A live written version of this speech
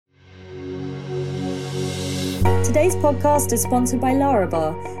Today's podcast is sponsored by Lara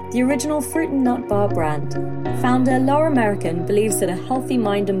Bar, the original fruit and nut bar brand. Founder Laura American believes that a healthy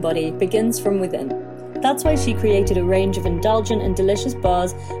mind and body begins from within. That's why she created a range of indulgent and delicious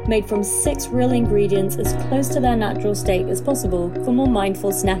bars made from 6 real ingredients as close to their natural state as possible for more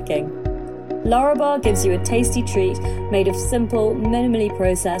mindful snacking. Lara Bar gives you a tasty treat made of simple, minimally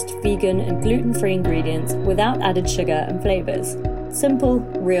processed, vegan and gluten-free ingredients without added sugar and flavours. Simple,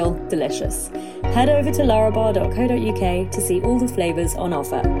 real, delicious. Head over to larabar.co.uk to see all the flavours on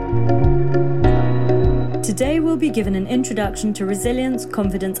offer. Today we'll be given an introduction to resilience,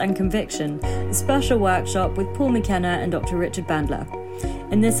 confidence and conviction, a special workshop with Paul McKenna and Dr. Richard Bandler.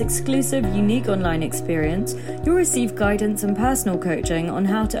 In this exclusive, unique online experience, you'll receive guidance and personal coaching on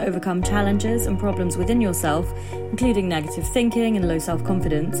how to overcome challenges and problems within yourself, including negative thinking and low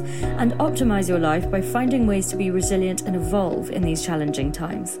self-confidence, and optimize your life by finding ways to be resilient and evolve in these challenging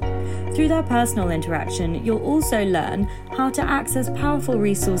times. Through their personal interaction, you'll also learn how to access powerful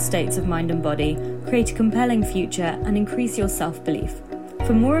resource states of mind and body, create a compelling future, and increase your self-belief.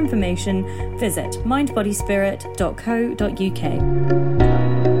 For more information, visit mindbodyspirit.co.uk.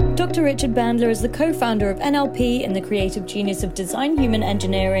 Dr. Richard Bandler is the co-founder of NLP and the creative genius of design human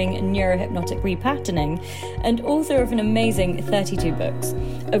engineering and neurohypnotic repatterning, and author of an amazing 32 books.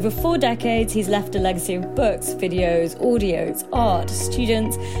 Over 4 decades, he's left a legacy of books, videos, audios, art,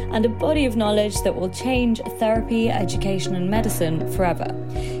 students, and a body of knowledge that will change therapy, education, and medicine forever.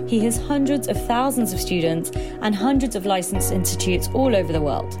 He has hundreds of thousands of students and hundreds of licensed institutes all over the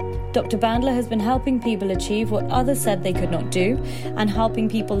world. Dr. Bandler has been helping people achieve what others said they could not do and helping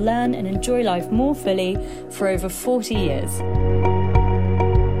people learn and enjoy life more fully for over 40 years.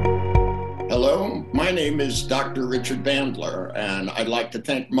 Hello, my name is Dr. Richard Bandler, and I'd like to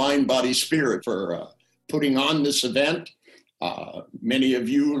thank Mind, Body, Spirit for putting on this event. Many of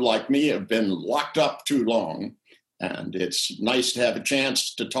you, like me, have been locked up too long, and it's nice to have a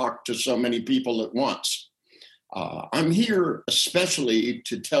chance to talk to so many people at once. I'm here especially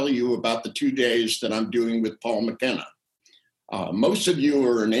to tell you about the 2 days that I'm doing with Paul McKenna. Most of you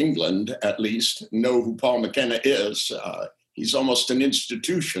are in England, at least, know who Paul McKenna is. He's almost an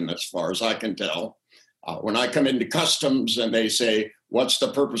institution as far as I can tell. When I come into customs and they say, "What's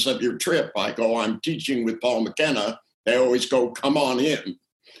the purpose of your trip?" I go, "I'm teaching with Paul McKenna." They always go, "Come on in."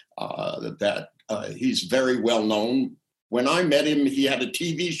 He's very well known. When I met him, he had a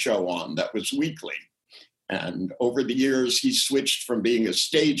TV show on that was weekly. And over the years, he switched from being a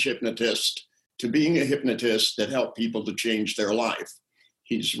stage hypnotist to being a hypnotist that helped people to change their life.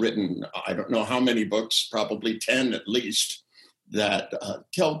 He's written, I don't know how many books, probably 10 at least, that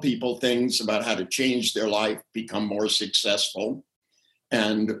tell people things about how to change their life, become more successful.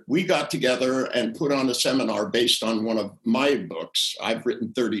 And we got together and put on a seminar based on one of my books. I've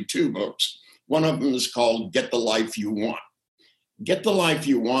written 32 books. One of them is called Get the Life You Want. Get the Life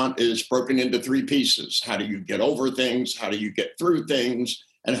You Want is broken into 3 pieces. How do you get over things? How do you get through things?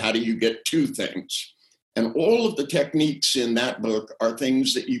 And how do you get to things? And all of the techniques in that book are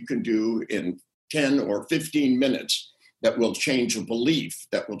things that you can do in 10 or 15 minutes that will change a belief,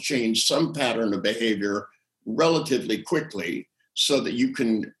 that will change some pattern of behavior relatively quickly so that you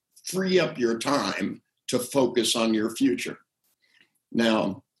can free up your time to focus on your future.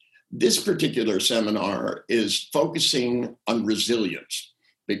 Now, this particular seminar is focusing on resilience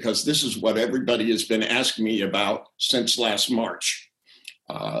because this is what everybody has been asking me about since last March.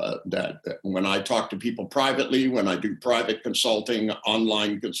 That when I talk to people privately, when I do private consulting,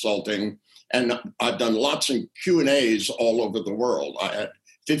 online consulting, and I've done lots of Q&As all over the world. I had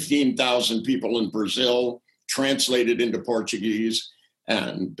 15,000 people in Brazil translated into Portuguese,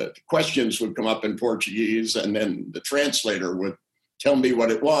 and the questions would come up in Portuguese, and then the translator would tell me what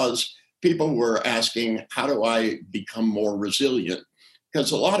it was. People were asking, how do I become more resilient?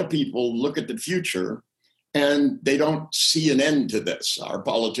 Because a lot of people look at the future and they don't see an end to this. Our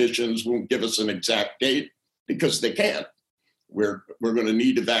politicians won't give us an exact date because they can't. We're going to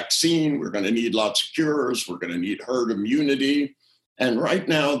need a vaccine. We're going to need lots of cures. We're going to need herd immunity. And right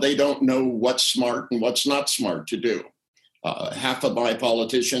now, they don't know what's smart and what's not smart to do. Half of my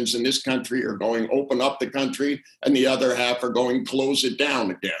politicians in this country are going open up the country, and the other half are going close it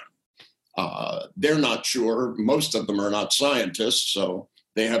down again. They're not sure. Most of them are not scientists, so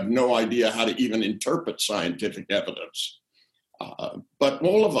they have no idea how to even interpret scientific evidence. But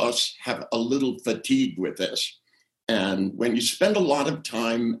all of us have a little fatigue with this. And when you spend a lot of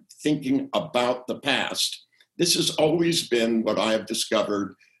time thinking about the past, this has always been what I have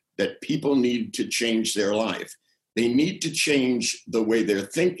discovered, that people need to change their life. They need to change the way they're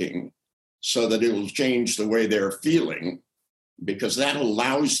thinking so that it will change the way they're feeling, because that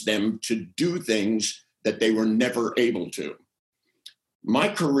allows them to do things that they were never able to. My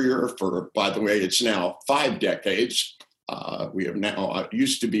career for, by the way, it's now 5 decades. We have now, it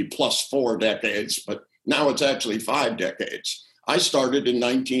used to be plus 4 decades, but now it's actually 5 decades. I started in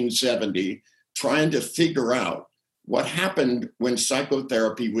 1970 trying to figure out what happened when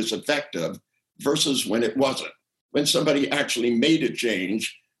psychotherapy was effective versus when it wasn't, when somebody actually made a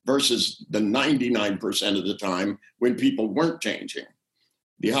change versus the 99% of the time when people weren't changing.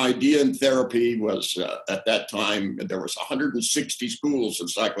 The idea in therapy was at that time, there was 160 schools of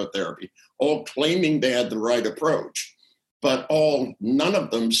psychotherapy, all claiming they had the right approach, but none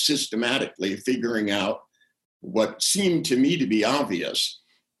of them systematically figuring out what seemed to me to be obvious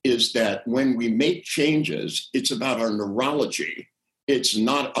is that when we make changes, it's about our neurology. It's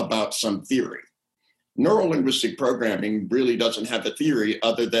not about some theory. Neuro-linguistic programming really doesn't have a theory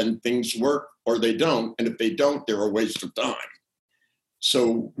other than things work or they don't. And if they don't, they're a waste of time.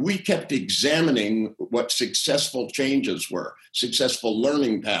 So we kept examining what successful changes were, successful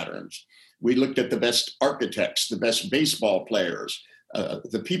learning patterns. We looked at the best architects, the best baseball players,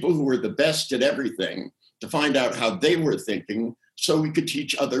 the people who were the best at everything to find out how they were thinking so we could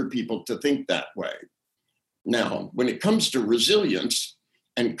teach other people to think that way. Now, when it comes to resilience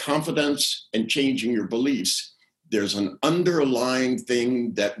and confidence and changing your beliefs, there's an underlying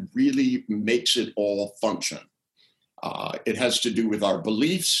thing that really makes it all function. It has to do with our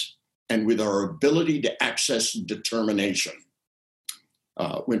beliefs and with our ability to access determination.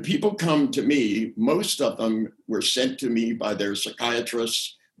 When people come to me, most of them were sent to me by their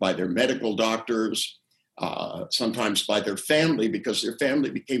psychiatrists, by their medical doctors, sometimes by their family, because their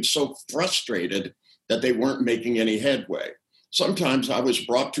family became so frustrated that they weren't making any headway. Sometimes I was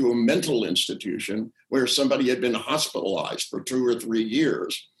brought to a mental institution where somebody had been hospitalized for 2 or 3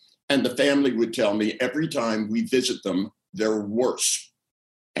 years, and the family would tell me every time we visit them, they're worse.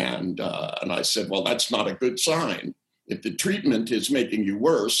 And I said, well, that's not a good sign. If the treatment is making you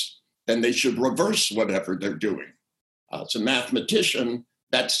worse, then they should reverse whatever they're doing. As a mathematician,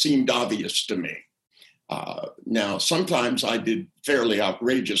 that seemed obvious to me. Now, sometimes I did fairly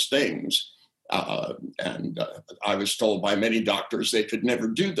outrageous things, and I was told by many doctors they could never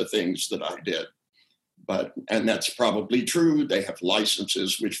do the things that I did. And that's probably true. They have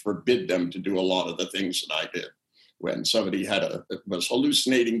licenses which forbid them to do a lot of the things that I did. When somebody was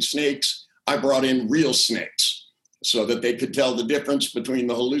hallucinating snakes, I brought in real snakes so that they could tell the difference between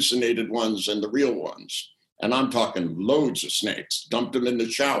the hallucinated ones and the real ones. And I'm talking loads of snakes, dumped them in the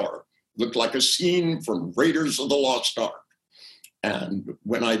shower. Looked like a scene from Raiders of the Lost Ark. And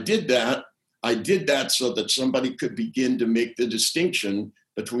when I did that so that somebody could begin to make the distinction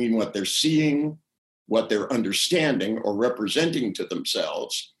between what they're seeing, what they're understanding or representing to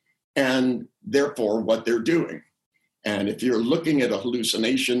themselves, and therefore what they're doing. And if you're looking at a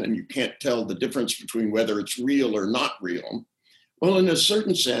hallucination and you can't tell the difference between whether it's real or not real, well, in a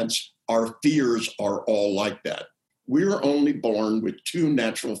certain sense, our fears are all like that. We're only born with 2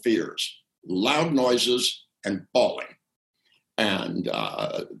 natural fears, loud noises and falling. And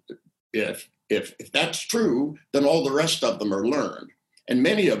if that's true, then all the rest of them are learned. And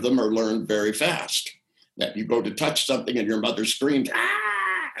many of them are learned very fast. That you go to touch something and your mother screams,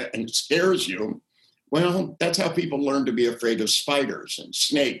 ah, and it scares you. Well, that's how people learn to be afraid of spiders and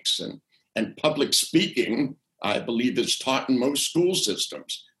snakes and public speaking, I believe, is taught in most school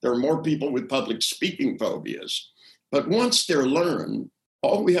systems. There are more people with public speaking phobias. But once they're learned,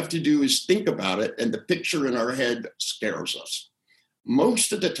 all we have to do is think about it, and the picture in our head scares us.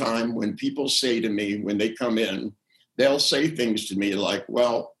 Most of the time when people say to me, when they come in, they'll say things to me like,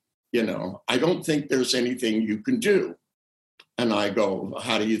 well, I don't think there's anything you can do. And I go,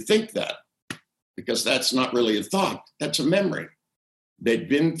 how do you think that? Because that's not really a thought, that's a memory. They'd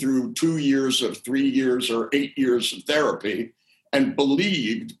been through 2 years or 3 years or 8 years of therapy and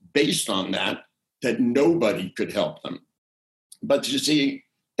believed, based on that nobody could help them. But you see,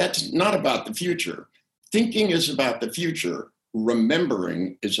 that's not about the future. Thinking is about the future.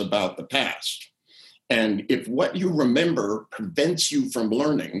 Remembering is about the past. And if what you remember prevents you from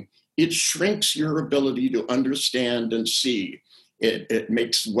learning, it shrinks your ability to understand and see. It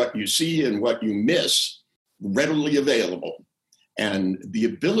makes what you see and what you miss readily available. And the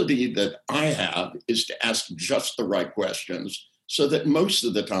ability that I have is to ask just the right questions so that most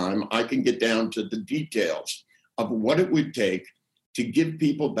of the time I can get down to the details of what it would take to give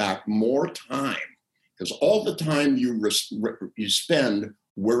people back more time. Because all the time you spend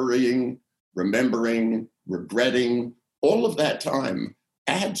worrying, remembering, regretting, all of that time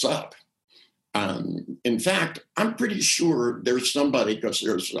adds up. In fact, I'm pretty sure there's somebody, because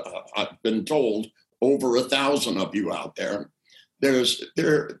I've been told over 1,000 of you out there,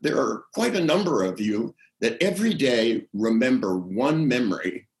 there are quite a number of you that every day remember one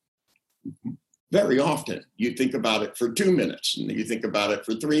memory very often. You think about it for 2 minutes, and you think about it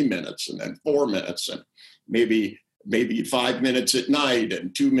for 3 minutes, and then 4 minutes, and maybe 5 minutes at night,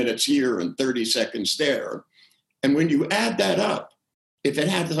 and 2 minutes here, and 30 seconds there. And when you add that up, if it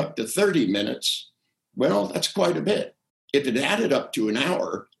adds up to 30 minutes, well, that's quite a bit. If it added up to an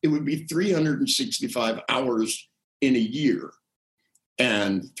hour, it would be 365 hours in a year,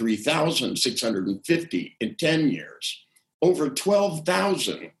 and 3,650 in 10 years, over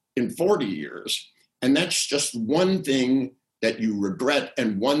 12,000 in 40 years. And that's just one thing that you regret,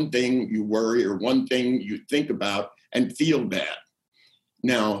 and one thing you worry, or one thing you think about and feel bad.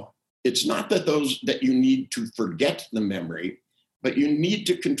 Now, it's not that you need to forget the memory, but you need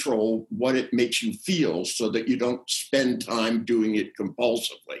to control what it makes you feel so that you don't spend time doing it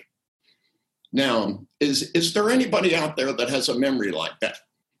compulsively. Now, is there anybody out there that has a memory like that?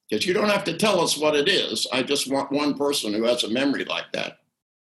 Because you don't have to tell us what it is. I just want one person who has a memory like that.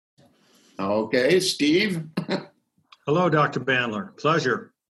 Okay, Steve. Hello, Dr. Bandler.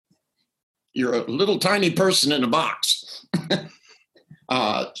 Pleasure. You're a little tiny person in a box.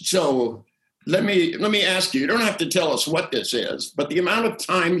 So let me ask you, you don't have to tell us what this is, but the amount of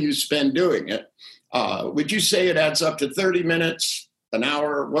time you spend doing it, would you say it adds up to 30 minutes, an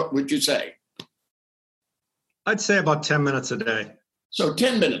hour? What would you say? I'd say about 10 minutes a day. So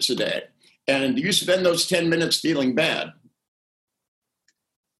 10 minutes a day. And do you spend those 10 minutes feeling bad?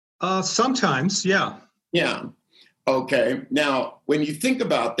 Sometimes, yeah. Yeah. Okay. Now, when you think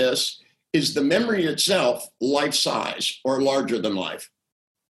about this, is the memory itself life-size or larger than life?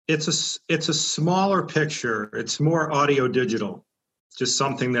 It's a smaller picture. It's more audio digital. It's just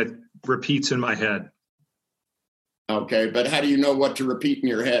something that repeats in my head. Okay, but how do you know what to repeat in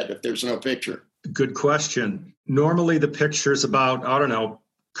your head if there's no picture? Good question. Normally the picture's about, I don't know,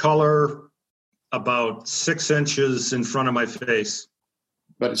 color about 6 inches in front of my face.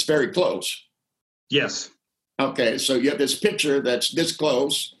 But it's very close. Yes. Okay, so you have this picture that's this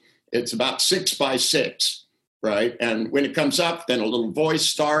close. It's about 6 by 6, right? And when it comes up, then a little voice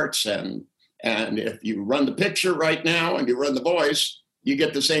starts. And if you run the picture right now and you run the voice, you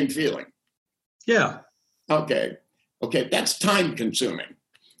get the same feeling. Yeah. Okay, that's time consuming.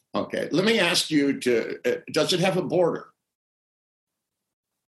 Okay, let me ask you does it have a border?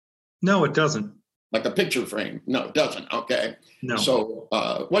 No, it doesn't. Like a picture frame? No, it doesn't. Okay. No. So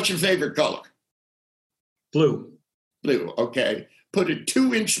what's your favorite color? Blue. Blue, okay. Put a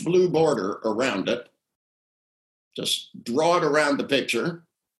 2-inch blue border around it. Just draw it around the picture.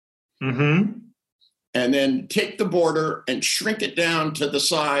 Mm-hmm. And then take the border and shrink it down to the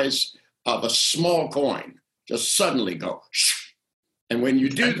size of a small coin. Just suddenly go. And when you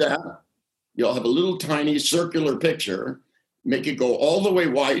do that, you'll have a little tiny circular picture. Make it go all the way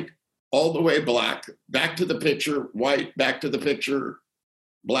white, all the way black, back to the picture, white, back to the picture,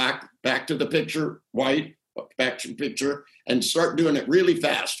 black, back to the picture, white, back to the picture, and start doing it really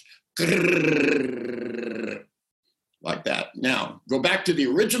fast. Like that. Now, go back to the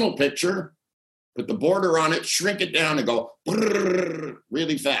original picture, put the border on it, shrink it down, and go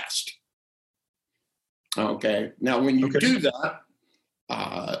really fast. Okay. Now, when you do that,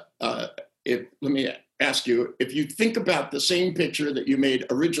 let me ask you, if you think about the same picture that you made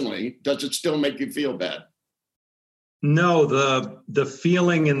originally, does it still make you feel bad? No, the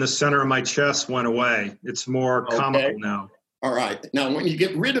feeling in the center of my chest went away. It's more comical now. All right. Now, when you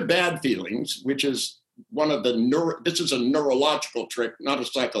get rid of bad feelings, which is one of this is a neurological trick, not a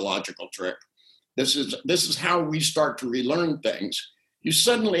psychological trick. This is how we start to relearn things. You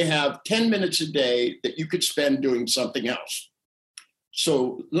suddenly have 10 minutes a day that you could spend doing something else.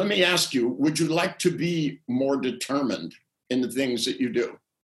 So let me ask you, would you like to be more determined in the things that you do?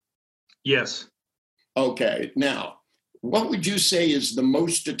 Yes. Okay. Now, what would you say is the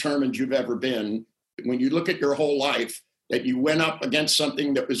most determined you've ever been when you look at your whole life, that you went up against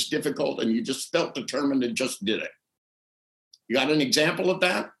something that was difficult and you just felt determined and just did it? You got an example of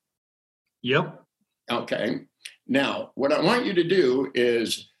that? Yep. Okay. Now, what I want you to do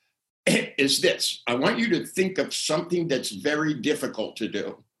is this. I want you to think of something that's very difficult to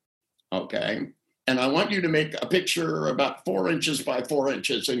do. Okay. And I want you to make a picture about 4 inches by 4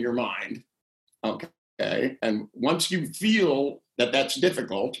 inches in your mind. Okay. And once you feel that that's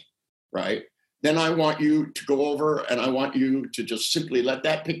difficult, right, then I want you to go over and I want you to just simply let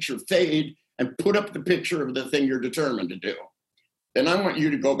that picture fade and put up the picture of the thing you're determined to do. Then I want you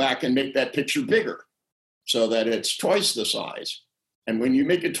to go back and make that picture bigger so that it's twice the size. And when you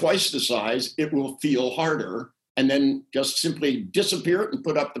make it twice the size, it will feel harder. And then just simply disappear it and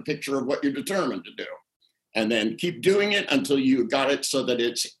put up the picture of what you're determined to do. and then keep doing it until you got it so that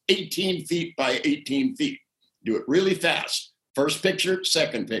it's 18 feet by 18 feet. Do it really fast. First picture,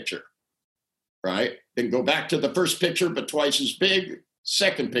 second picture, right? Then go back to the first picture, but twice as big.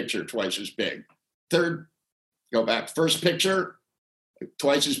 Second picture, twice as big. Third, go back, first picture,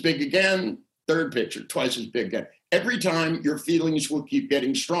 twice as big again. Third picture, twice as big again. Every time your feelings will keep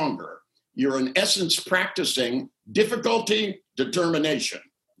getting stronger. You're in essence practicing difficulty, determination.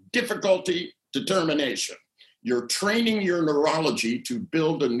 Difficulty, determination. You're training your neurology to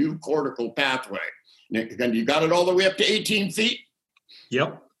build a new cortical pathway. And you got it all the way up to 18 feet?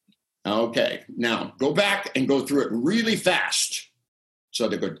 Yep. Okay, now go back and go through it really fast. So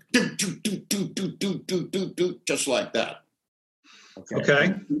they go do, do, do, do, do, do, do, do, do, just like that.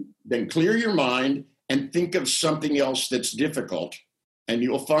 Okay. Then clear your mind and think of something else that's difficult, and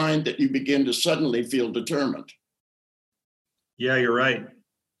you'll find that you begin to suddenly feel determined. Yeah, you're right.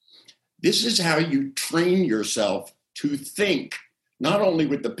 This is how you train yourself to think, not only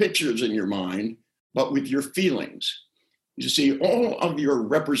with the pictures in your mind, but with your feelings. You see, all of your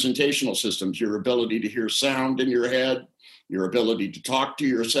representational systems, your ability to hear sound in your head, your ability to talk to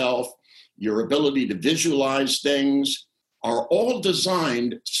yourself, your ability to visualize things, are all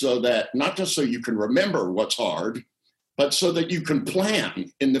designed so that, not just so you can remember what's hard, but so that you can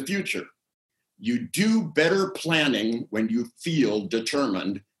plan in the future. You do better planning when you feel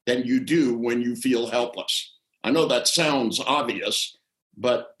determined than you do when you feel helpless. I know that sounds obvious,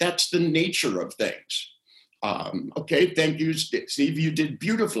 but that's the nature of things. Okay, thank you, Steve. You did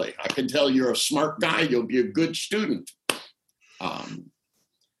beautifully. I can tell you're a smart guy. You'll be a good student.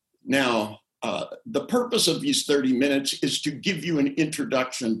 Now, the purpose of these 30 minutes is to give you an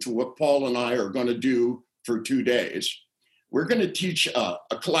introduction to what Paul and I are going to do for 2 days. We're going to teach a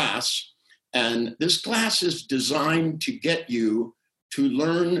class, and this class is designed to get you to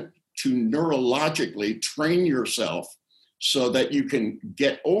learn to neurologically train yourself so that you can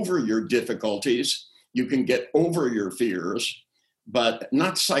get over your difficulties, you can get over your fears, but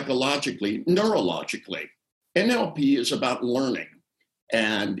not psychologically, neurologically. NLP is about learning.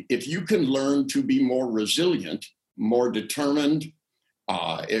 And if you can learn to be more resilient, more determined,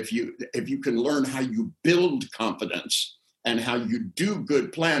 if you can learn how you build confidence and how you do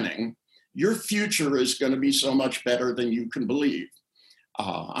good planning, your future is going to be so much better than you can believe.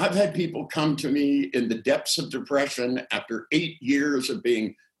 I've had people come to me in the depths of depression after 8 years of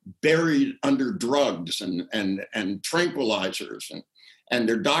being buried under drugs and tranquilizers, and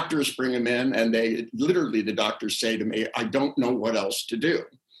their doctors bring them in, and the doctors say to me, I don't know what else to do.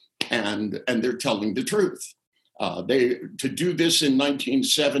 And they're telling the truth. To do this in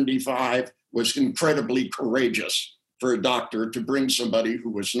 1975 was incredibly courageous for a doctor to bring somebody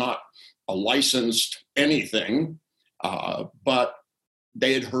who was not a licensed anything, but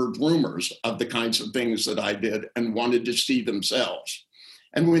they had heard rumors of the kinds of things that I did and wanted to see themselves.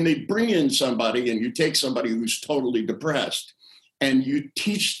 And when they bring in somebody and you take somebody who's totally depressed and you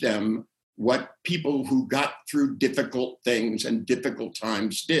teach them what people who got through difficult things and difficult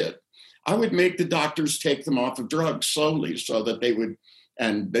times did, I would make the doctors take them off of drugs slowly so that they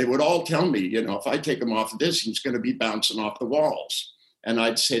would all tell me, if I take him off of this, he's going to be bouncing off the walls. And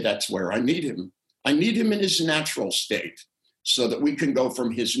I'd say, that's where I need him. I need him in his natural state so that we can go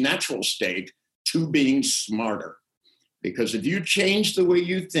from his natural state to being smarter. Because if you change the way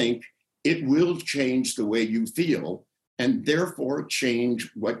you think, it will change the way you feel, and therefore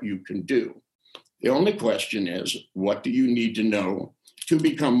change what you can do. The only question is, what do you need to know to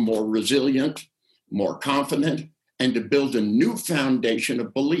become more resilient, more confident, and to build a new foundation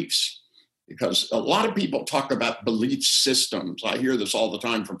of beliefs? Because a lot of people talk about belief systems. I hear this all the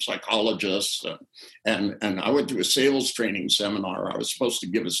time from psychologists. And I went to a sales training seminar. I was supposed to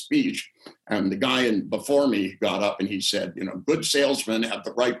give a speech. And the guy before me got up and he said, good salesmen have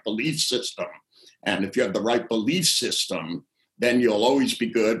the right belief system. And if you have the right belief system, then you'll always be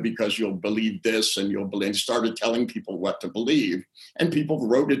good because you'll believe this and you'll believe. Started telling people what to believe. And people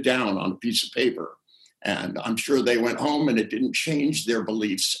wrote it down on a piece of paper. And I'm sure they went home and it didn't change their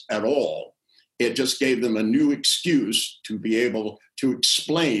beliefs at all. It just gave them a new excuse to be able to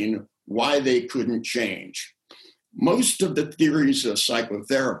explain why they couldn't change. Most of the theories of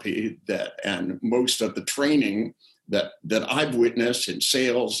psychotherapy and most of the training that I've witnessed in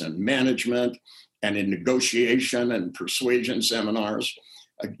sales and management and in negotiation and persuasion seminars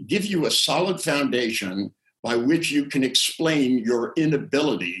give you a solid foundation by which you can explain your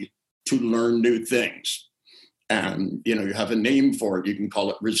inability to learn new things. And, you have a name for it. You can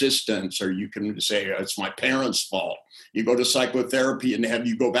call it resistance, or you can say, it's my parents' fault. You go to psychotherapy and have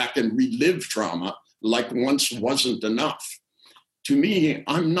you go back and relive trauma like once wasn't enough. To me,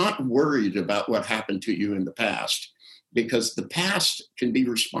 I'm not worried about what happened to you in the past, because the past can be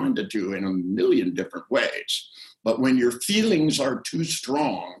responded to in a million different ways. But when your feelings are too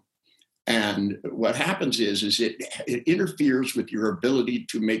strong, and what happens is it interferes with your ability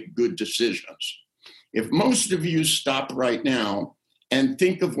to make good decisions. If most of you stop right now and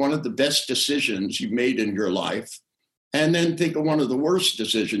think of one of the best decisions you've made in your life, and then think of one of the worst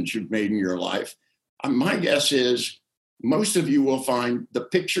decisions you've made in your life, my guess is most of you will find the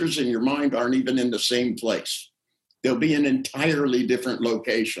pictures in your mind aren't even in the same place. They'll be in entirely different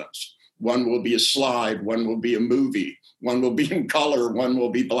locations. One will be a slide, one will be a movie, one will be in color, one will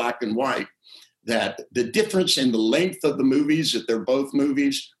be black and white. That the difference in the length of the movies, if they're both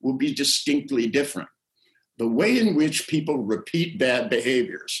movies, will be distinctly different. The way in which people repeat bad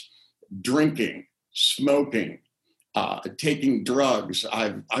behaviors, drinking, smoking, taking drugs.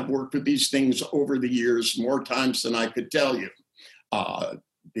 I've worked with these things over the years more times than I could tell you.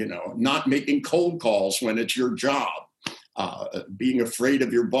 Not making cold calls when it's your job, being afraid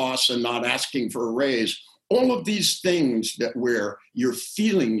of your boss and not asking for a raise. All of these things that where your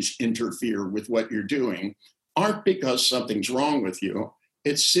feelings interfere with what you're doing aren't because something's wrong with you.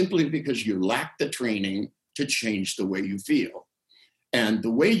 It's simply because you lack the training to change the way you feel. And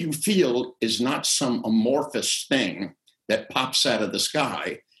the way you feel is not some amorphous thing that pops out of the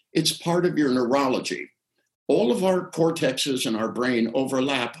sky. It's part of your neurology. All of our cortexes in our brain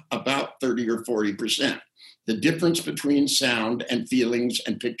overlap about 30 or 40%. The difference between sound and feelings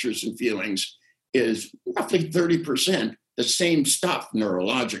and pictures and feelings is roughly 30%, the same stuff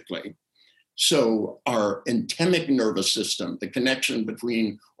neurologically. So our entemic nervous system, the connection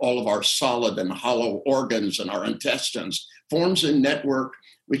between all of our solid and hollow organs and our intestines, forms a network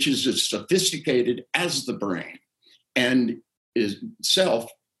which is as sophisticated as the brain, and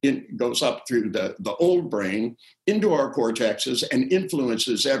goes up through the old brain into our cortexes and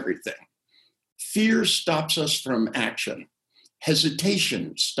influences everything. Fear stops us from action.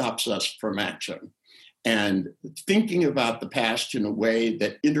 Hesitation stops us from action. And thinking about the past in a way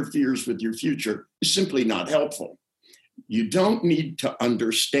that interferes with your future is simply not helpful. You don't need to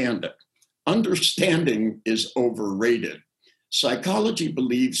understand it. Understanding is overrated. Psychology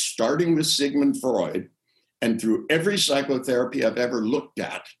believes, starting with Sigmund Freud, and through every psychotherapy I've ever looked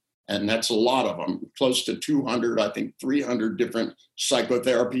at, and that's a lot of them, close to 200, I think 300 different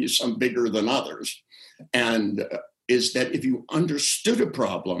psychotherapies, some bigger than others, and is that if you understood a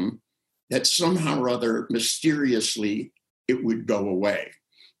problem, that somehow or other, mysteriously, it would go away.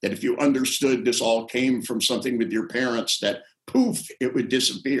 That if you understood this all came from something with your parents, that poof, it would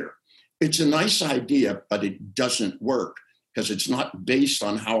disappear. It's a nice idea, but it doesn't work because it's not based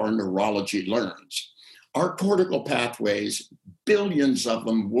on how our neurology learns. Our cortical pathways, billions of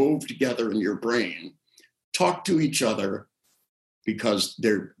them wove together in your brain, talk to each other because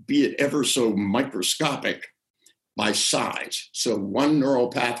they're, be it ever so microscopic, by size. So one neural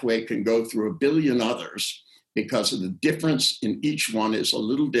pathway can go through a billion others because of the difference in each one is a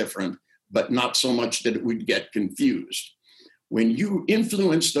little different, but not so much that it would get confused. When you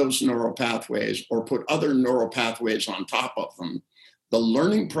influence those neural pathways or put other neural pathways on top of them, the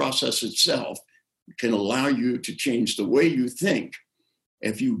learning process itself can allow you to change the way you think.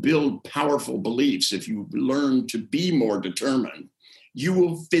 If you build powerful beliefs, if you learn to be more determined, you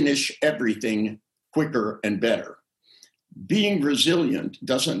will finish everything quicker and better. Being resilient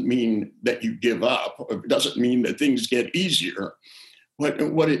doesn't mean that you give up, or it doesn't mean that things get easier.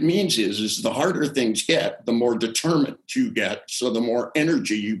 What it means is the harder things get, the more determined you get, so the more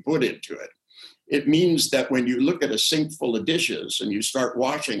energy you put into it. It means that when you look at a sink full of dishes and you start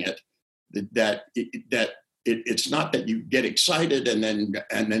washing it, it's not that you get excited and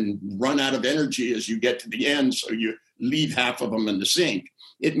then run out of energy as you get to the end, so you leave half of them in the sink.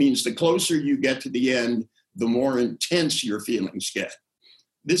 It means the closer you get to the end, the more intense your feelings get.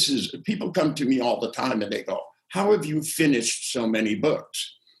 People come to me all the time and they go, "How have you finished so many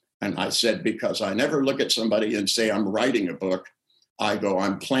books?" And I said, because I never look at somebody and say, "I'm writing a book." I go,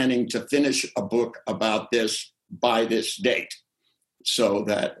 "I'm planning to finish a book about this by this date," so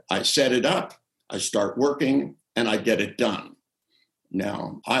that I set it up, I start working, and I get it done.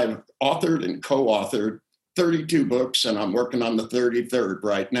 Now, I've authored and co-authored 32 books, and I'm working on the 33rd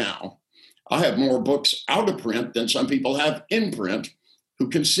right now. I have more books out of print than some people have in print who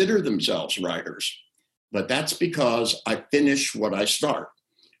consider themselves writers. But that's because I finish what I start.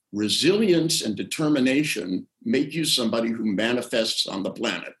 Resilience and determination make you somebody who manifests on the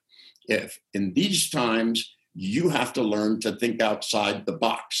planet. If in these times, you have to learn to think outside the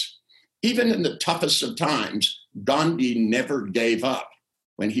box. Even in the toughest of times, Gandhi never gave up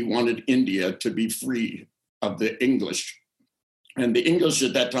when he wanted India to be free of the English. And the English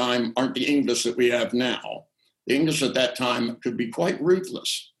at that time aren't the English that we have now. The English at that time could be quite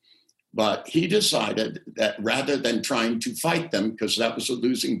ruthless. But he decided that rather than trying to fight them, because that was a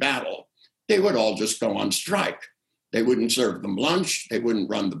losing battle, they would all just go on strike. They wouldn't serve them lunch, they wouldn't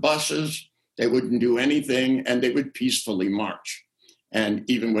run the buses, they wouldn't do anything, and they would peacefully march. And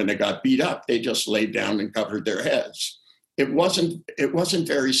even when they got beat up, they just laid down and covered their heads. It wasn't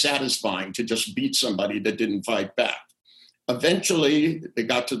very satisfying to just beat somebody that didn't fight back. Eventually, they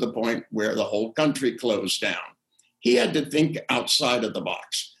got to the point where the whole country closed down. He had to think outside of the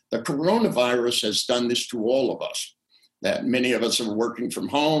box. The coronavirus has done this to all of us, that many of us are working from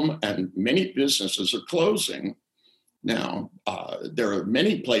home and many businesses are closing. Now, there are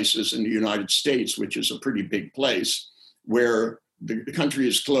many places in the United States, which is a pretty big place, where the country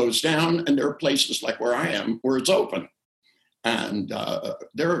is closed down, and there are places like where I am where it's open. And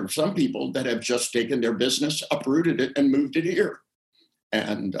there are some people that have just taken their business, uprooted it, and moved it here.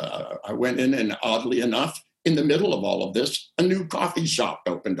 And I went in, and oddly enough, in the middle of all of this, a new coffee shop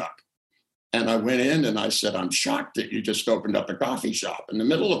opened up. And I went in and I said, I'm shocked that you just opened up a coffee shop in the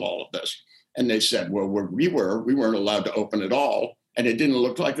middle of all of this. And they said, well, where we weren't allowed to open at all. And it didn't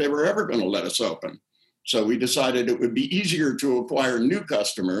look like they were ever going to let us open. So we decided it would be easier to acquire new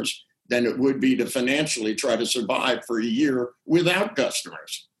customers than it would be to financially try to survive for a year without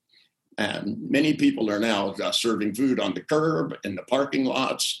customers. And many people are now serving food on the curb, in the parking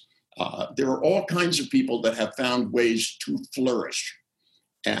lots. There are all kinds of people that have found ways to flourish.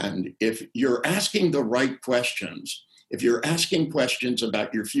 And if you're asking the right questions, if you're asking questions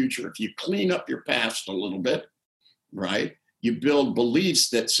about your future, if you clean up your past a little bit, right, you build beliefs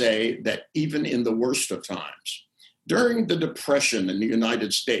that say that even in the worst of times, during the Depression in the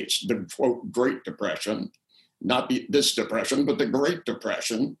United States, the quote, Great Depression, not this depression, but the Great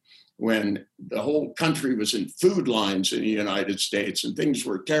Depression, when the whole country was in food lines in the United States and things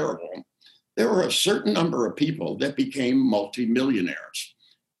were terrible, there were a certain number of people that became multimillionaires.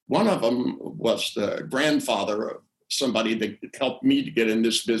 One of them was the grandfather of somebody that helped me to get in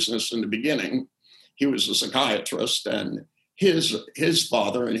this business in the beginning. He was a psychiatrist, and his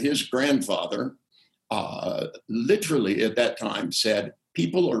father and his grandfather literally at that time said,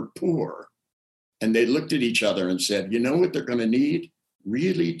 people are poor. And they looked at each other and said, you know what they're going to need?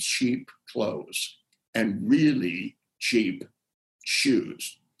 Really cheap clothes and really cheap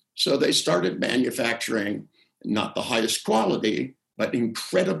shoes. So they started manufacturing not the highest quality, but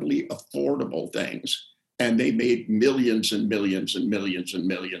incredibly affordable things. And they made millions and millions and millions and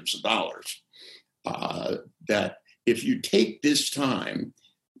millions of dollars. That if you take this time,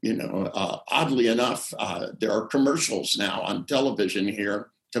 oddly enough, there are commercials now on television here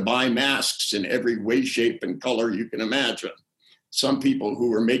to buy masks in every way, shape, and color you can imagine. Some people who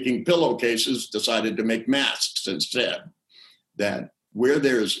were making pillowcases decided to make masks instead. That where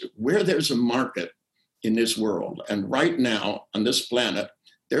there's a market in this world, and right now on this planet,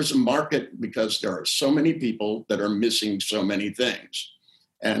 there's a market because there are so many people that are missing so many things.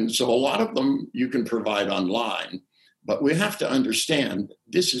 And so a lot of them you can provide online, but we have to understand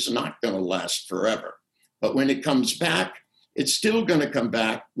this is not going to last forever. But when it comes back, it's still going to come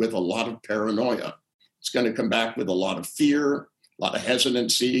back with a lot of paranoia. It's going to come back with a lot of fear, a lot of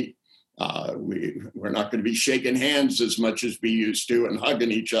hesitancy. We're not going to be shaking hands as much as we used to and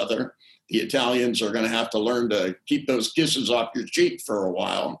hugging each other. The Italians are going to have to learn to keep those kisses off your cheek for a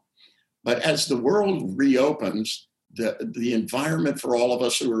while. But as the world reopens, the environment for all of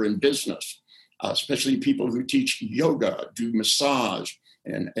us who are in business, especially people who teach yoga, do massage,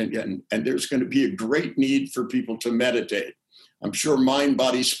 and there's going to be a great need for people to meditate. I'm sure Mind,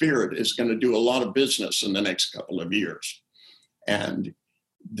 Body, Spirit is going to do a lot of business in the next couple of years. And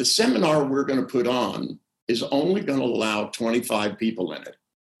the seminar we're going to put on is only going to allow 25 people in it.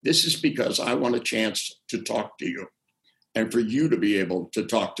 This is because I want a chance to talk to you and for you to be able to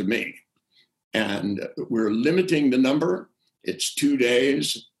talk to me. And we're limiting the number. It's 2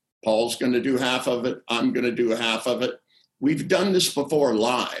 days. Paul's going to do half of it. I'm going to do half of it. We've done this before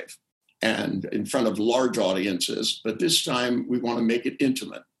live and in front of large audiences, but this time we want to make it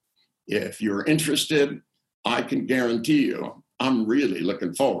intimate. If you're interested, I can guarantee you, I'm really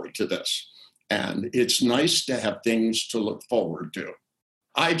looking forward to this. And it's nice to have things to look forward to.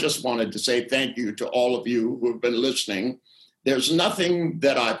 I just wanted to say thank you to all of you who have been listening. There's nothing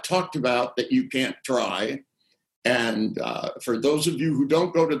that I've talked about that you can't try. And for those of you who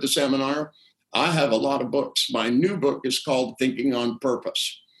don't go to the seminar, I have a lot of books. My new book is called Thinking on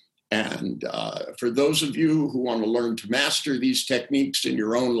Purpose. And for those of you who want to learn to master these techniques in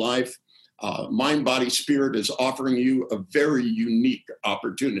your own life, Mind, Body, Spirit is offering you a very unique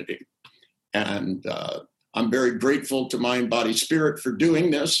opportunity. And I'm very grateful to Mind, Body, Spirit for doing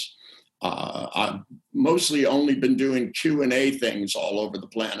this. I've mostly only been doing Q&A things all over the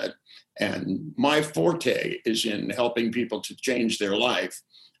planet. And my forte is in helping people to change their life,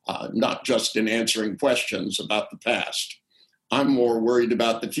 not just in answering questions about the past. I'm more worried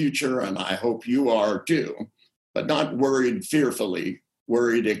about the future, and I hope you are too, but not worried fearfully,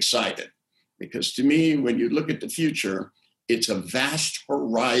 worried excited. Because to me, when you look at the future, it's a vast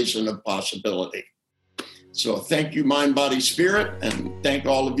horizon of possibility. So thank you, Mind, Body, Spirit, and thank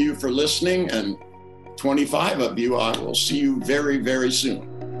all of you for listening. And 25 of you, I will see you very, very soon.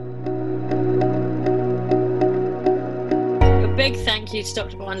 A big thank you to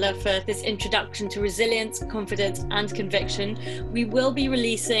Dr. Bandler for this introduction to resilience, confidence, and conviction. We will be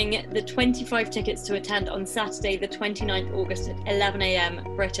releasing the 25 tickets to attend on Saturday, the 29th August at 11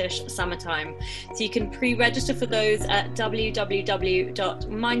 a.m. British summertime. So you can pre-register for those at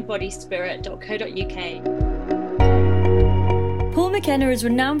www.mindbodyspirit.co.uk. Paul McKenna is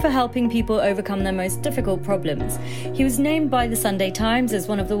renowned for helping people overcome their most difficult problems. He was named by the Sunday Times as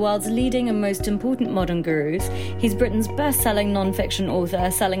one of the world's leading and most important modern gurus. He's Britain's best-selling non-fiction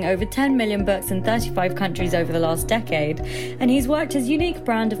author, selling over 10 million books in 35 countries over the last decade. And he's worked his unique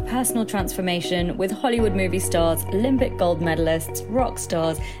brand of personal transformation with Hollywood movie stars, Olympic gold medalists, rock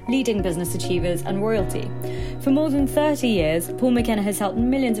stars, leading business achievers, and royalty. For more than 30 years, Paul McKenna has helped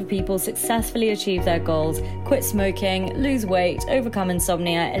millions of people successfully achieve their goals, quit smoking, lose weight, overcome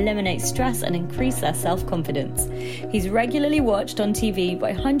insomnia, eliminate stress, and increase their self-confidence. He's regularly watched on TV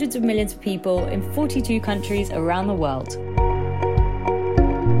by hundreds of millions of people in 42 countries around the world.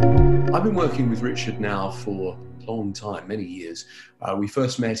 I've been working with Richard now for a long time, many years. We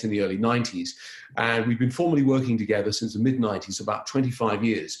first met in the early 90s, and we've been formally working together since the mid-90s, about 25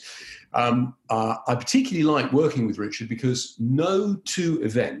 years. I particularly like working with Richard because no two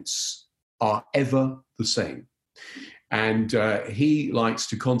events are ever the same. And he likes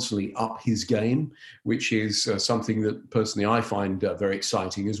to constantly up his game, which is something that personally I find very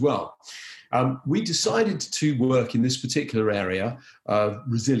exciting as well. We decided to work in this particular area of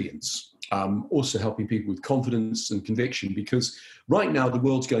resilience, also helping people with confidence and conviction, because right now the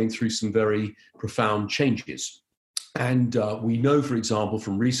world's going through some very profound changes. And we know, for example,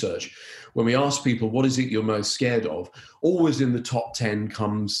 from research, when we ask people, what is it you're most scared of? Always in the top 10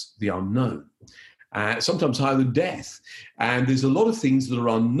 comes the unknown. Sometimes higher than death. And there's a lot of things that are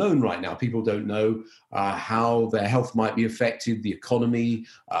unknown right now. People don't know how their health might be affected, the economy,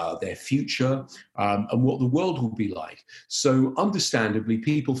 their future, and what the world will be like. So understandably,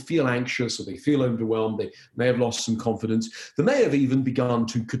 people feel anxious or they feel overwhelmed. They may have lost some confidence. They may have even begun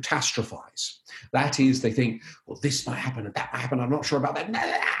to catastrophize. That is, they think, well, this might happen and that might happen. I'm not sure about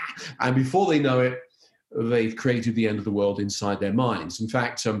that. And before they know it, they've created the end of the world inside their minds. In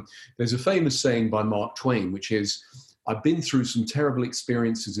fact, there's a famous saying by Mark Twain, which is, I've been through some terrible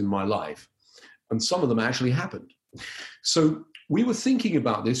experiences in my life, and some of them actually happened. So we were thinking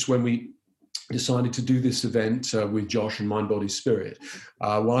about this when we decided to do this event with Josh and Mind, Body, Spirit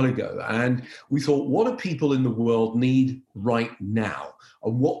a while ago. And we thought, what do people in the world need right now?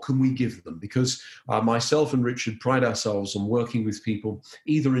 And what can we give them? Because myself and Richard pride ourselves on working with people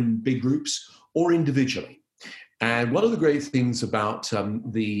either in big groups or individually. And one of the great things about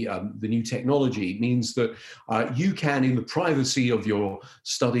the new technology means that you can, in the privacy of your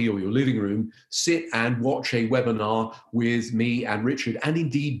study or your living room, sit and watch a webinar with me and Richard, and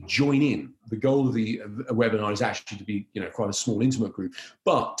indeed join in. The goal of the webinar is actually to be, quite a small, intimate group.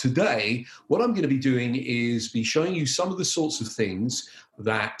 But today, what I'm going to be doing is be showing you some of the sorts of things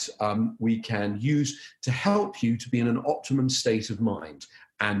that we can use to help you to be in an optimum state of mind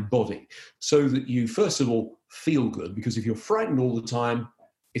and body, so that you, first of all, feel good, because if you're frightened all the time,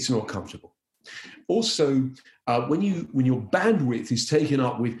 it's not comfortable. Also, when your bandwidth is taken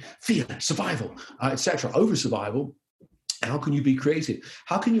up with fear, survival, etc., over survival, how can you be creative?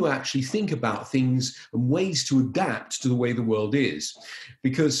 How can you actually think about things and ways to adapt to the way the world is?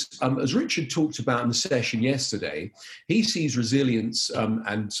 Because as Richard talked about in the session yesterday, he sees resilience,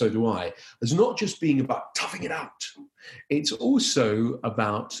 and so do I, as not just being about toughing it out. It's also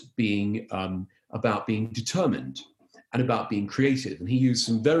about being determined and about being creative. And he used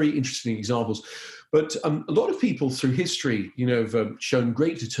some very interesting examples. But a lot of people through history, have shown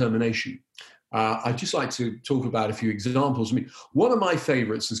great determination. I'd just like to talk about a few examples. I mean, one of my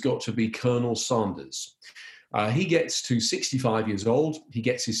favorites has got to be Colonel Sanders. He gets to 65 years old. He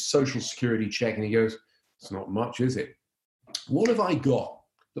gets his Social Security check and he goes, it's not much, is it? What have I got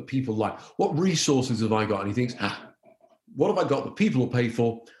that people like? What resources have I got? And he thinks, what have I got that people will pay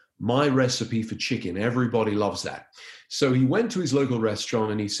for? my recipe for chicken. Everybody loves that. So he went to his local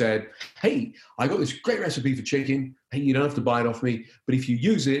restaurant and he said, hey, I got this great recipe for chicken. Hey, you don't have to buy it off me, but if you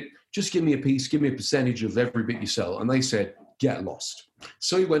use it, just give me a piece, give me a percentage of every bit you sell. And they said, get lost.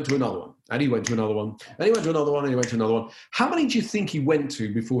 So he went to another one, and he went to another one, and he went to another one, and he went to another one. How many do you think he went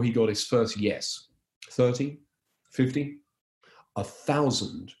to before he got his first yes? 30? 50?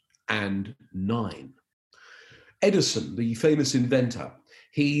 1,009. Edison, the famous inventor,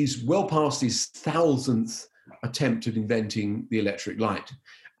 he's well past his 1,000th attempt at inventing the electric light.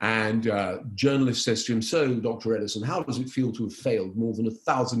 And a journalist says to him, so, Dr. Edison, how does it feel to have failed more than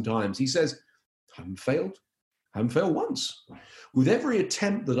 1,000 times? He says, haven't failed once. With every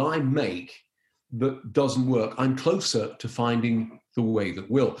attempt that I make that doesn't work, I'm closer to finding the way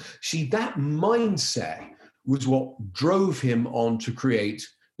that will. See, that mindset was what drove him on to create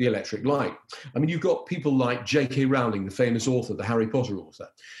the electric light. I mean, you've got people like J.K. Rowling, the famous author, the Harry Potter author.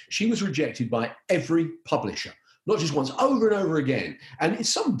 She was rejected by every publisher, not just once, over and over again. And it's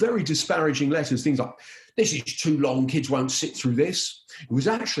some very disparaging letters, things like, this is too long, kids won't sit through this. It was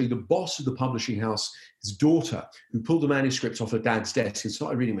actually the boss of the publishing house, his daughter, who pulled the manuscripts off her dad's desk and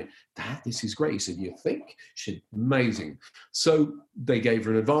started reading it. Dad, this is great. He said, you think? She said, amazing. So they gave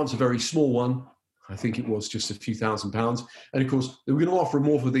her an advance, a very small one. I think it was just a few £1,000s. And of course, they were going to offer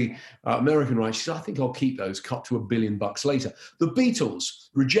more for the American rights. She said, I think I'll keep those, cut to $1 billion later. The Beatles,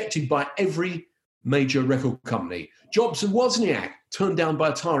 rejected by every major record company. Jobs and Wozniak, turned down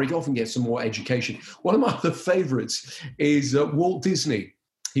by Atari. He often gets some more education. One of my other favorites is Walt Disney.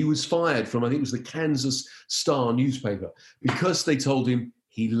 He was fired from, I think it was the Kansas Star newspaper, because they told him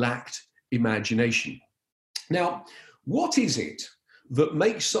he lacked imagination. Now, what is it that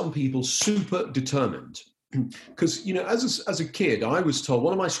makes some people super determined? Because, you know, as a kid, I was told,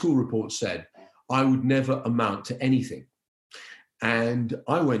 one of my school reports said, I would never amount to anything. And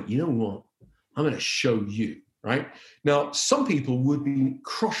I went, you know what? I'm going to show you, right? Now, some people would be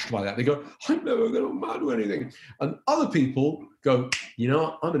crushed by that. They go, I'm never going to amount to anything. And other people go, you know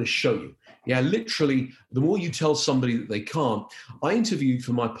what? I'm going to show you. Yeah, literally, the more you tell somebody that they can't. I interviewed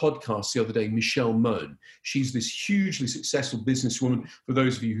for my podcast the other day, Michelle Moan. She's this hugely successful businesswoman. For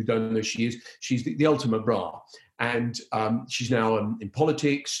those of you who don't know who she is, she's the ultimate bra. And she's now in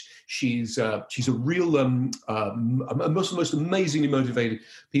politics. She's a real, most amazingly motivated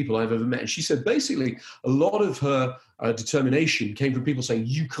people I've ever met. And she said basically a lot of her determination came from people saying,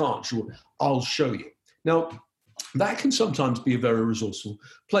 you can't, sure, I'll show you. Now, that can sometimes be a very resourceful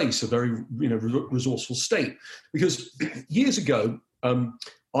place, a very resourceful state. Because years ago,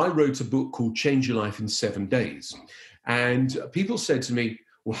 I wrote a book called Change Your Life in 7 Days. And people said to me,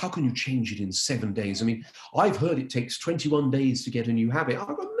 well, how can you change it in 7 days? I mean, I've heard it takes 21 days to get a new habit. I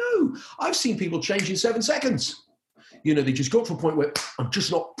go, no, I've seen people change in 7 seconds. You know, they just got to a point where I'm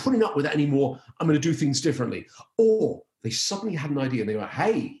just not putting up with that anymore. I'm going to do things differently. Or they suddenly had an idea and they were,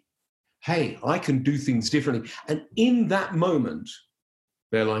 hey, I can do things differently. And in that moment,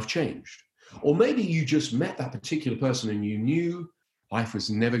 their life changed. Or maybe you just met that particular person and you knew life was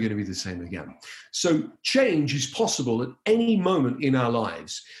never going to be the same again. So change is possible at any moment in our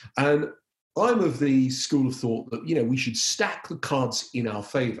lives. And I'm of the school of thought that, you know, we should stack the cards in our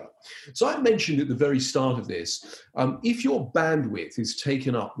favor. So I mentioned at the very start of this, if your bandwidth is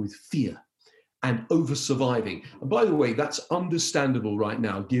taken up with fear and over surviving, and by the way, that's understandable right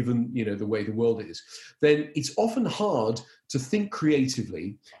now, given, you know, the way the world is, then it's often hard to think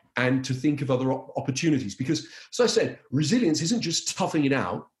creatively and to think of other opportunities. Because, as I said, resilience isn't just toughing it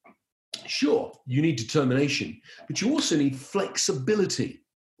out. Sure, you need determination, but you also need flexibility.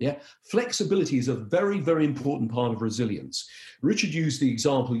 Yeah, flexibility is a very, very important part of resilience. Richard used the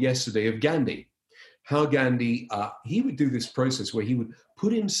example yesterday of Gandhi. How Gandhi, he would do this process where he would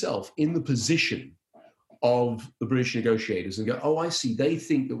put himself in the position of the British negotiators and go, oh, I see, they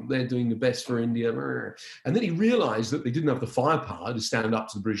think that they're doing the best for India. And then he realized that they didn't have the firepower to stand up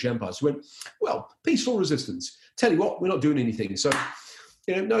to the British Empire. So he went, well, peaceful resistance. Tell you what, we're not doing anything. So,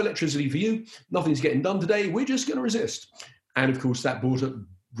 you know, no electricity for you. Nothing's getting done today. We're just going to resist. And of course, that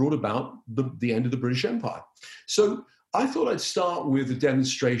brought about the end of the British Empire. So I thought I'd start with a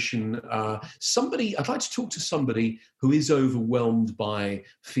demonstration. I'd like to talk to somebody who is overwhelmed by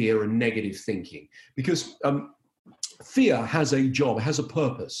fear and negative thinking, because fear has a job, has a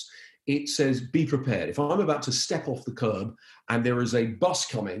purpose. It says, be prepared. If I'm about to step off the curb and there is a bus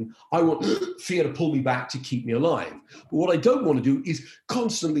coming, I want fear to pull me back to keep me alive. But what I don't want to do is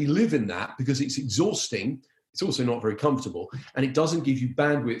constantly live in that, because it's exhausting. It's also not very comfortable, and it doesn't give you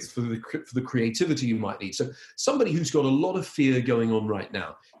bandwidth for the creativity you might need. So somebody who's got a lot of fear going on right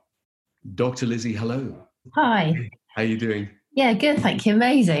now. Dr. Lizzie, hello. Hi. How are you doing? Yeah, good. Thank you.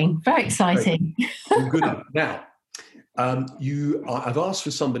 Amazing. Very exciting. Well, good. Now, I've asked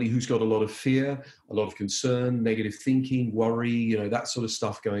for somebody who's got a lot of fear, a lot of concern, negative thinking, worry, that sort of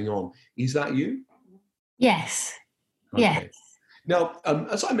stuff going on. Is that you? Yes. Okay. Yes. Now,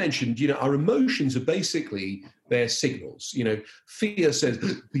 as I mentioned, our emotions are basically their signals. Fear says,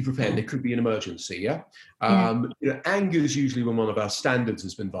 be prepared, there could be an emergency, yeah? Anger is usually when one of our standards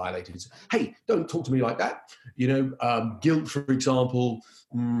has been violated. It's, hey, don't talk to me like that. Guilt, for example,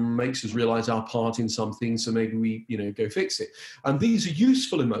 makes us realize our part in something, so maybe we, go fix it. And these are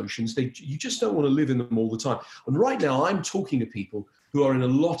useful emotions. You just don't want to live in them all the time. And right now, I'm talking to people who are in a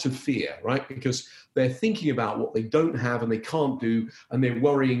lot of fear, right? Because they're thinking about what they don't have and they can't do, and they're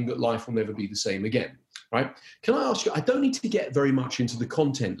worrying that life will never be the same again, right? Can I ask you, I don't need to get very much into the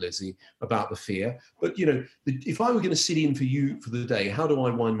content, Lizzie, about the fear, but, if I were going to sit in for you for the day, how do I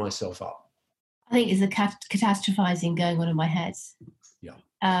wind myself up? I think it's the catastrophizing going on in my head. Yeah.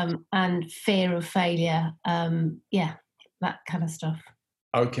 And fear of failure. That kind of stuff.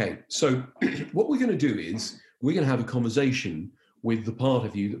 Okay. So what we're going to do is we're going to have a conversation with the part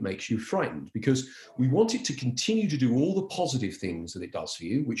of you that makes you frightened, because we want it to continue to do all the positive things that it does for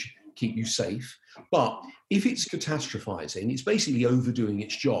you, which keep you safe. But if it's catastrophizing, it's basically overdoing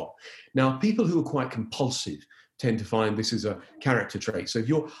its job. Now, people who are quite compulsive tend to find this is a character trait. So if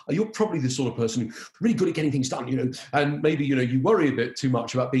you're probably the sort of person who's really good at getting things done, and maybe, you worry a bit too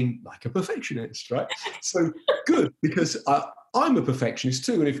much about being like a perfectionist, right? So good, because I'm a perfectionist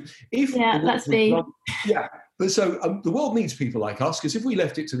too. And if that's me. Yeah. But so the world needs people like us, because if we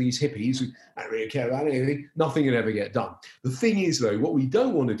left it to these hippies who don't really care about anything, nothing would ever get done. The thing is, though, what we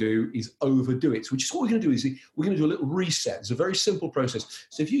don't want to do is overdo it. So which is what we're going to do is we're going to do a little reset. It's a very simple process.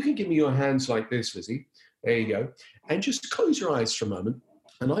 So if you can give me your hands like this, Lizzie, there you go, and just close your eyes for a moment.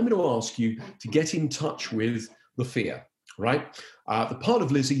 And I'm going to ask you to get in touch with the fear, right? The part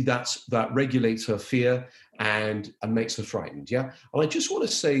of Lizzie that regulates her fear and makes her frightened, yeah? And I just want to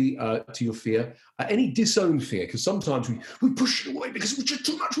say to your fear, any disowned fear, because sometimes we push it away because we're just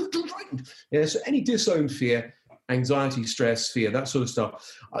too much, we're too frightened. Yeah, so any disowned fear, anxiety, stress, fear, that sort of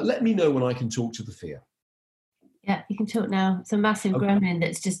stuff, let me know when I can talk to the fear. Yeah, you can talk now. It's a massive gremlin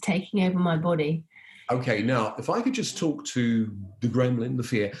that's just taking over my body. Okay, now, if I could just talk to the gremlin, the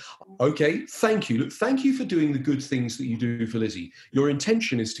fear. Okay, thank you. Look, thank you for doing the good things that you do for Lizzie. Your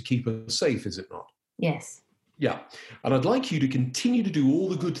intention is to keep her safe, is it not? Yes. Yeah, and I'd like you to continue to do all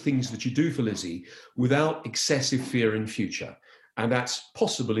the good things that you do for Lizzie without excessive fear in future. And that's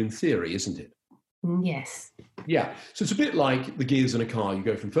possible in theory, isn't it? Yes. Yeah, so it's a bit like the gears in a car. You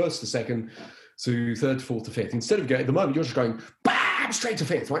go from first to second to third to fourth to fifth. Instead of going, at the moment, you're just going, bam, straight to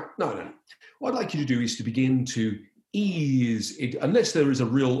fifth, right? No. What I'd like you to do is to begin to ease it, unless there is a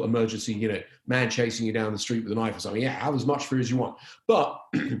real emergency, man chasing you down the street with a knife or something. Yeah, have as much fear as you want. But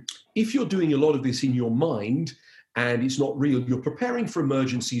if you're doing a lot of this in your mind and it's not real, you're preparing for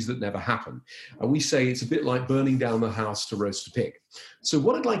emergencies that never happen. And we say it's a bit like burning down the house to roast a pig. So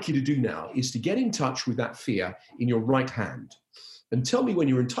what I'd like you to do now is to get in touch with that fear in your right hand and tell me when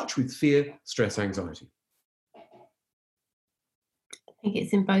you're in touch with fear, stress, anxiety. I think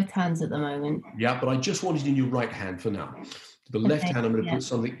it's in both hands at the moment. Yeah, but I just want it in your right hand for now. The left hand, I'm going to put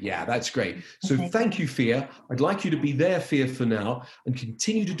something. Yeah, that's great. So thank you, fear. I'd like you to be there, fear, for now, and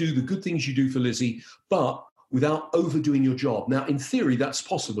continue to do the good things you do for Lizzie, but without overdoing your job. Now, in theory, that's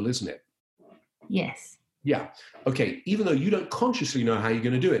possible, isn't it? Yes. Yeah. Okay. Even though you don't consciously know how you're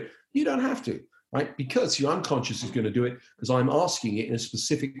going to do it, you don't have to, right? Because your unconscious is going to do it, because I'm asking it in a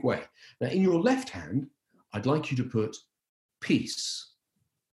specific way. Now, in your left hand, I'd like you to put peace,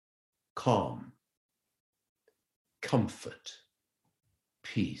 calm, comfort,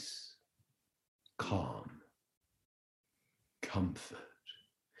 peace, calm, comfort.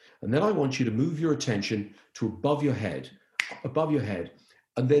 And then I want you to move your attention to above your head,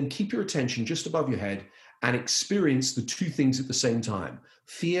 and then keep your attention just above your head and experience the two things at the same time: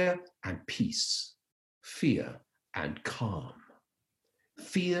 fear and peace, fear and calm,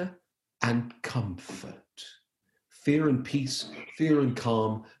 fear and comfort. Fear and peace, fear and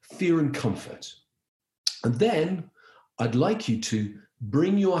calm, fear and comfort. And then I'd like you to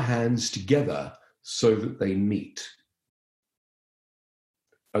bring your hands together so that they meet.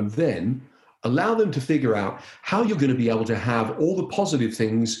 And then allow them to figure out how you're going to be able to have all the positive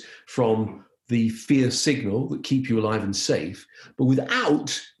things from the fear signal that keep you alive and safe, but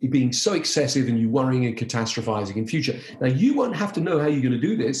without it being so excessive and you worrying and catastrophizing in future. Now, you won't have to know how you're going to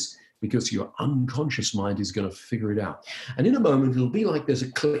do this, because your unconscious mind is going to figure it out. And in a moment, it'll be like there's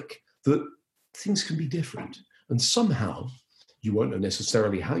a click that things can be different. And somehow, you won't know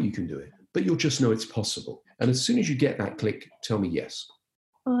necessarily how you can do it, but you'll just know it's possible. And as soon as you get that click, tell me yes.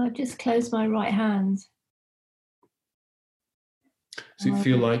 Well, I've just closed my right hand. Does it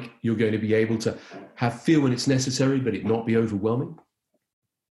feel like you're going to be able to have fear when it's necessary, but it not be overwhelming?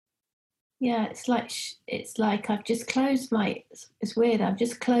 Yeah, it's like I've just closed my. It's weird. I've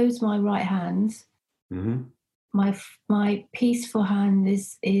just closed my right hand. Mm-hmm. My peaceful hand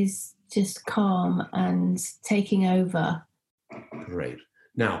is just calm and taking over. Great.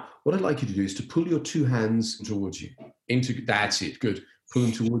 Now, what I'd like you to do is to pull your two hands towards you. That's it. Good. Pull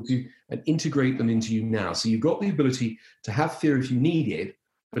them towards you and integrate them into you now. So you've got the ability to have fear if you need it,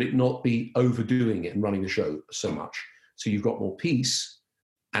 but it not be overdoing it and running the show so much. So you've got more peace.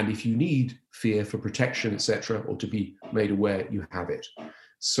 And if you need fear for protection, etc., or to be made aware, you have it.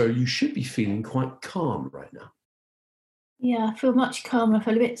 So you should be feeling quite calm right now. Yeah, I feel much calmer. I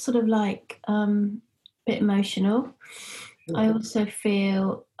feel a bit sort of like a bit emotional. Sure. I also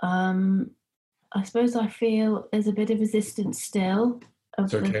feel, I suppose I feel there's a bit of resistance still.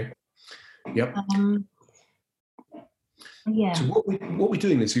 It's okay. Yep. Yeah. So what we're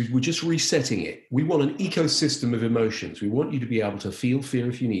doing this is we're just resetting it. We want an ecosystem of emotions. We want you to be able to feel fear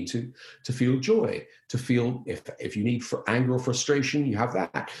if you need to feel joy, to feel if you need anger or frustration, you have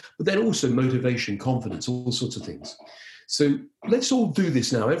that. But then also motivation, confidence, all sorts of things. So let's all do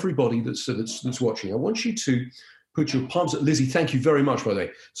this now. Everybody that's watching, I want you to put your palms. Lizzie, thank you very much, by the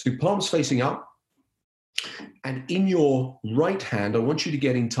way. So palms facing up. And in your right hand, I want you to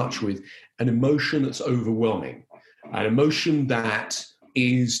get in touch with an emotion that's overwhelming, an emotion that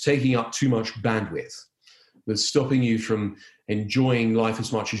is taking up too much bandwidth, that's stopping you from enjoying life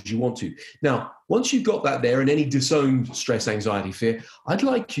as much as you want to. Now, once you've got that there and any disowned stress, anxiety, fear, I'd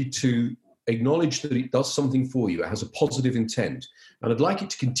like you to acknowledge that it does something for you. It has a positive intent. And I'd like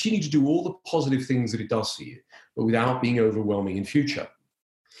it to continue to do all the positive things that it does for you, but without being overwhelming in future.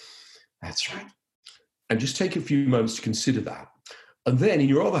 That's right. And just take a few moments to consider that. And then in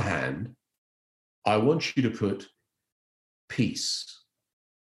your other hand, I want you to put peace,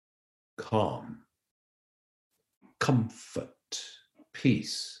 calm, comfort,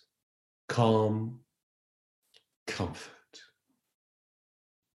 peace, calm, comfort.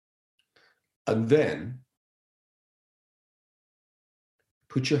 And then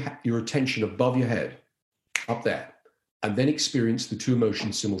put your attention above your head, up there, and then experience the two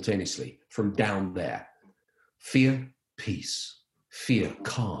emotions simultaneously from down there. Fear, peace. Fear,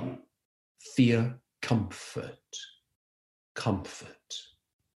 calm. Fear, comfort. Comfort.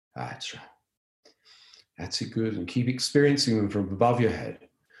 That's right. That's it, good. And keep experiencing them from above your head.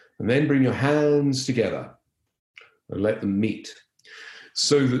 And then bring your hands together and let them meet,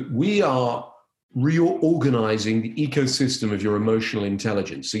 so that we are reorganizing the ecosystem of your emotional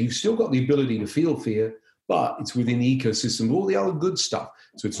intelligence. So you've still got the ability to feel fear, but it's within the ecosystem of all the other good stuff.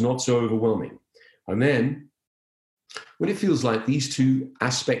 So it's not so overwhelming. And then when it feels like these two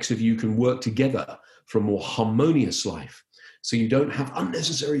aspects of you can work together for a more harmonious life, so you don't have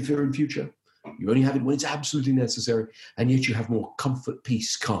unnecessary fear in future, you only have it when it's absolutely necessary, and yet you have more comfort,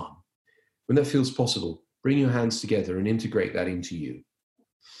 peace, calm. When that feels possible, bring your hands together and integrate that into you.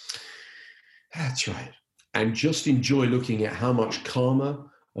 That's right. And just enjoy looking at how much calmer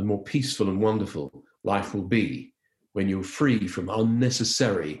and more peaceful and wonderful life will be when you're free from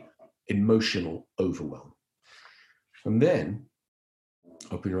unnecessary emotional overwhelm. And then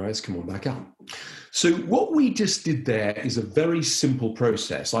open your eyes, come on back up. So what we just did there is a very simple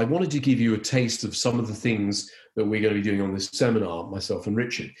process. I wanted to give you a taste of some of the things that we're going to be doing on this seminar, myself and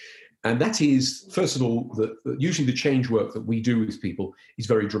Richard. And that is, first of all, usually the change work that we do with people is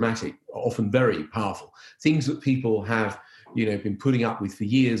very dramatic, often very powerful. Things that people have, been putting up with for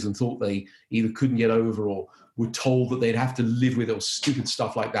years and thought they either couldn't get over or were told that they'd have to live with, or stupid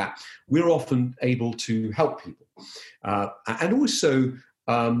stuff like that. We're often able to help people. And also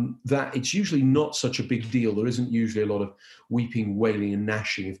that it's usually not such a big deal. There isn't usually a lot of weeping, wailing, and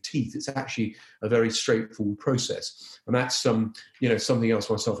gnashing of teeth. It's actually a very straightforward process. And that's something else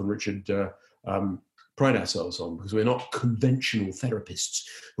myself and Richard pride ourselves on, because we're not conventional therapists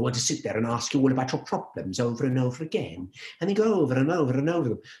who want to sit there and ask you all about your problems over and over again, and then go over and over and over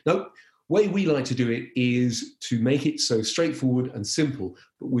them. No, way we like to do it is to make it so straightforward and simple,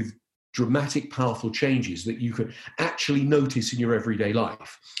 but with dramatic, powerful changes that you can actually notice in your everyday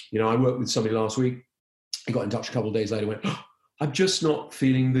life. I worked with somebody last week. I got in touch a couple of days later, went, I'm just not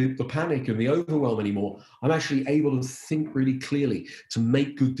feeling the panic and the overwhelm anymore. I'm actually able to think really clearly, to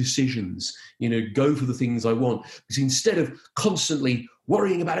make good decisions, go for the things I want. Because instead of constantly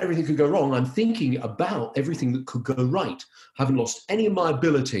worrying about everything that could go wrong, I'm thinking about everything that could go right. I haven't lost any of my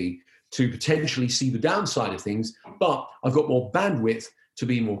ability to potentially see the downside of things, but I've got more bandwidth to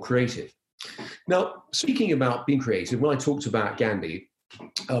be more creative. Now, speaking about being creative, when I talked about Gandhi,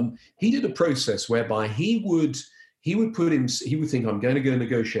 he did a process whereby he would think, I'm going to go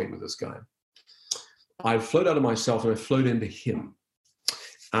negotiate with this guy. I'd float out of myself and I'd float into him.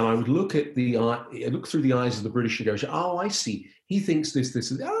 And I would look through the eyes of the British negotiator. Oh, I see. He thinks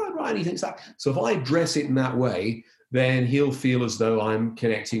this, oh, right, he thinks that. So if I address it in that way, then he'll feel as though I'm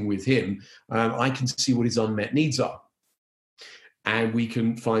connecting with him. I can see what his unmet needs are. And we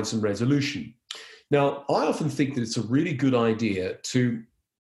can find some resolution. Now, I often think that it's a really good idea to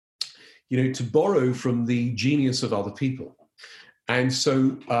borrow from the genius of other people. And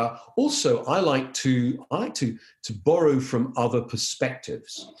so also I like to borrow from other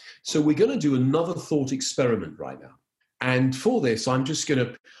perspectives. So we're going to do another thought experiment right now. And for this, I'm going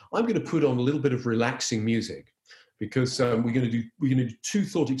to put on a little bit of relaxing music, because we're going to do 2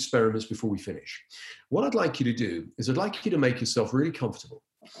 thought experiments before we finish. What I'd like you to do is I'd like you to make yourself really comfortable.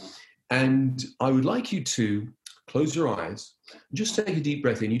 And I would like you to close your eyes and just take a deep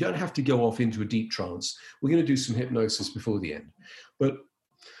breath in. You don't have to go off into a deep trance. We're going to do some hypnosis before the end. But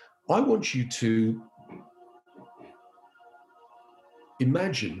I want you to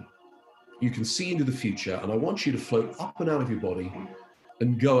imagine you can see into the future, and I want you to float up and out of your body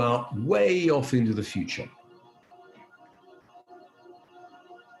and go out way off into the future.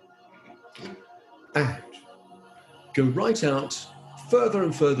 And go right out further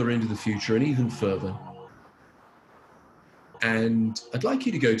and further into the future, and even further. And I'd like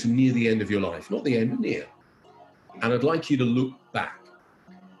you to go to near the end of your life, not the end, near. And I'd like you to look back.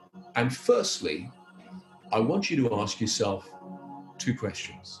 And firstly, I want you to ask yourself 2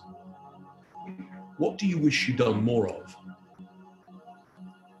 questions. What do you wish you'd done more of?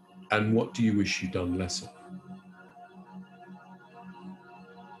 And what do you wish you'd done less of?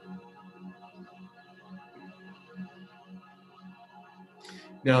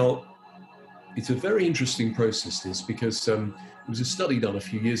 Now, it's a very interesting process, this, because it was a study done a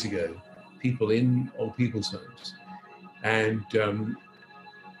few years ago, people in old people's homes, and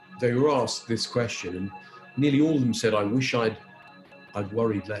they were asked this question, and nearly all of them said, I wish I'd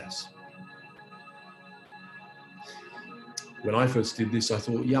worried less. When I first did this, I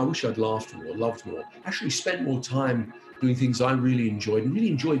thought, I wish I'd laughed more, loved more, actually spent more time doing things I really enjoyed, and really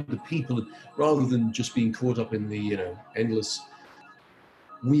enjoyed the people, rather than just being caught up in the endless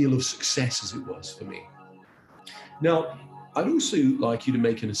wheel of success, as it was for me. Now, I'd also like you to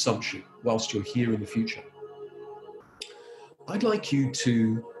make an assumption whilst you're here in the future. I'd like you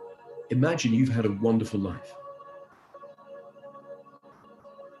to imagine you've had a wonderful life.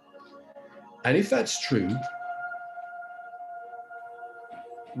 And if that's true,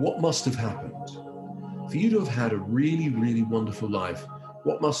 what must have happened? For you to have had a really, really wonderful life,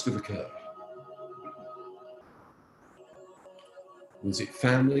 what must have occurred? Was it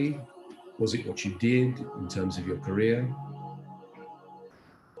family? Was it what you did in terms of your career?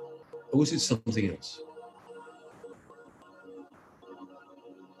 Or was it something else?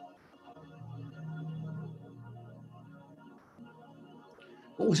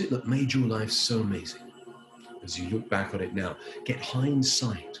 What was it that made your life so amazing? As you look back on it now, get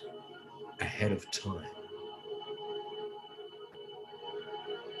hindsight ahead of time.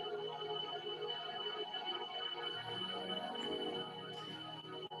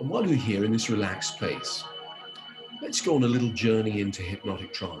 And while we're here in this relaxed place, let's go on a little journey into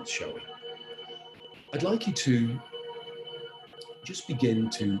hypnotic trance, shall we? I'd like you to just begin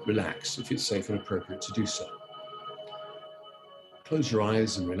to relax, if it's safe and appropriate to do so. Close your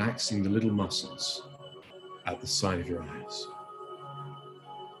eyes and relaxing the little muscles at the side of your eyes.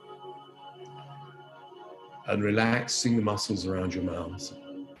 And relaxing the muscles around your mouth,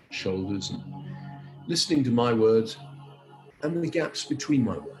 shoulders, and listening to my words and the gaps between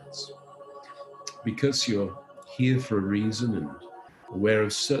my words. Because you're here for a reason and aware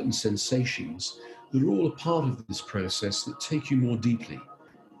of certain sensations that are all a part of this process that take you more deeply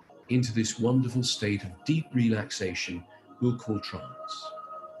into this wonderful state of deep relaxation we'll call trance.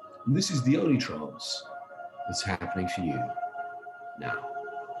 And this is the only trance that's happening for you now.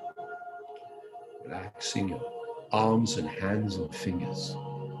 Relaxing your arms and hands and fingers,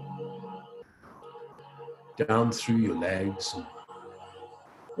 down through your legs, and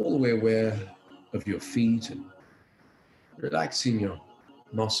all the way aware of your feet, and relaxing your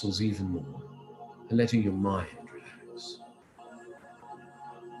muscles even more, and letting your mind relax.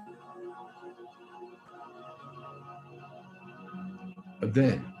 And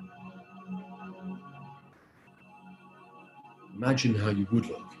then, imagine how you would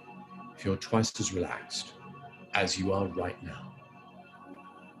look if you're twice as relaxed as you are right now.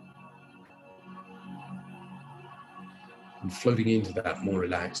 And floating into that more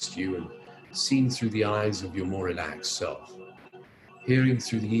relaxed you, and seeing through the eyes of your more relaxed self, hearing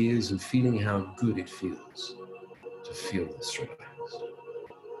through the ears and feeling how good it feels to feel this relaxed.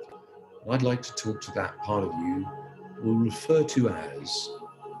 I'd like to talk to that part of you we'll refer to as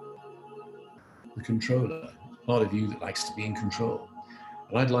the controller, part of you that likes to be in control.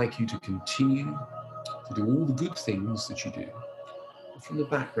 And I'd like you to continue to do all the good things that you do from the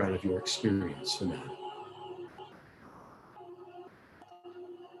background of your experience for now.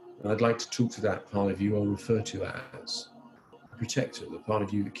 And I'd like to talk to that part of you I'll refer to as the protector, the part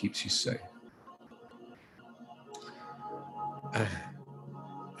of you that keeps you safe. And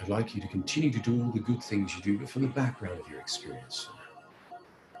I'd like you to continue to do all the good things you do, but from the background of your experience for now.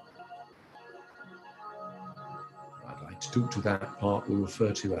 I'd like to talk to that part we'll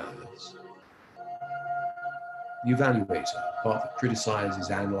refer to as the evaluator, part that criticizes,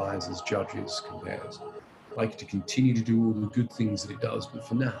 analyzes, judges, compares. I'd like you to continue to do all the good things that it does, but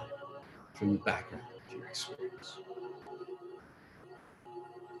for now, from the background of your experience.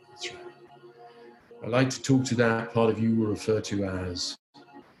 That's right. I'd like to talk to that part of you we'll refer to as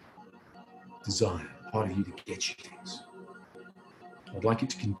desire, part of you that gets you things. I'd like it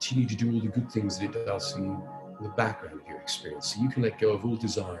to continue to do all the good things that it does for you in the background of your experience, so you can let go of all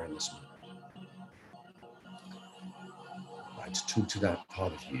desire in this moment. I'd like to talk to that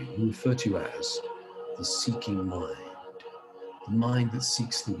part of you we refer to as the seeking mind, the mind that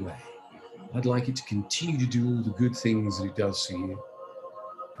seeks the way. I'd like it to continue to do all the good things that it does for you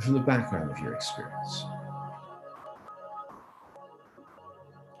from the background of your experience.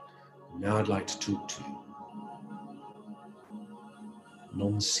 Now I'd like to talk to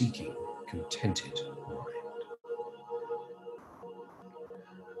non-seeking, contented mind.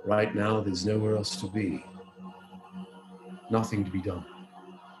 Right now, there's nowhere else to be, nothing to be done.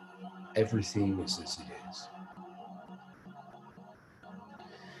 Everything is as it is.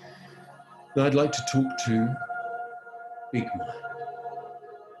 Now I'd like to talk to big mind.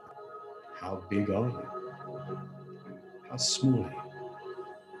 How big are you? How small are you?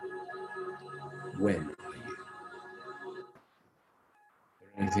 When are you?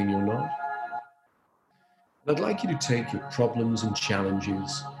 Is there anything you're not? And I'd like you to take your problems and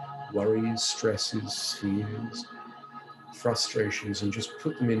challenges, worries, stresses, fears, frustrations, and just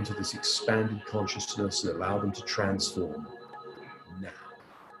put them into this expanded consciousness and allow them to transform now.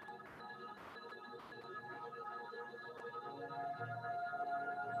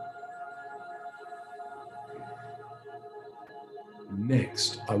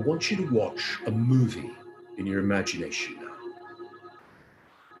 Next, I want you to watch a movie in your imagination now.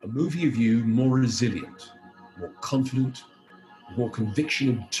 A movie of you more resilient, more confident, more conviction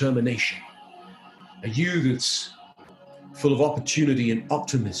and determination. A you that's full of opportunity and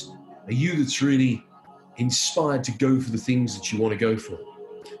optimism. A you that's really inspired to go for the things that you want to go for,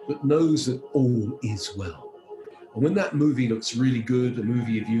 but knows that all is well. And when that movie looks really good, a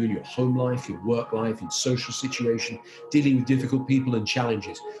movie of you in your home life, your work life, in social situation, dealing with difficult people and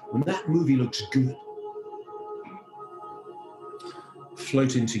challenges, when that movie looks good,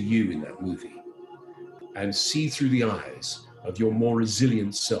 float into you in that movie and see through the eyes of your more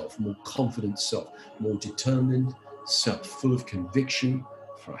resilient self, more confident self, more determined self, full of conviction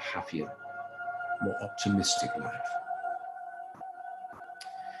for a happier, more optimistic life.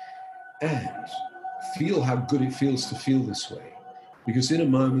 And feel how good it feels to feel this way, because in a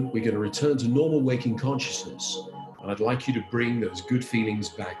moment we're going to return to normal waking consciousness, and I'd like you to bring those good feelings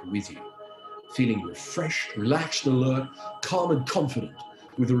back with you, feeling refreshed, relaxed and alert, calm and confident,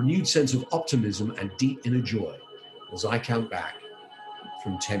 with a renewed sense of optimism and deep inner joy as I count back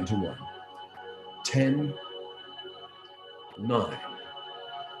from 10 to 1. 10, 9,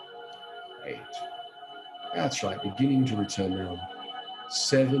 8. That's right, beginning to return now.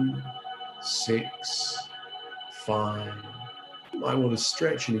 7, 6, 5. You might want to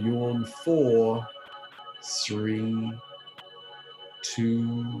stretch and yawn. 4, 3,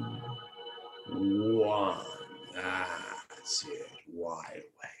 2, 1. That's it. Wide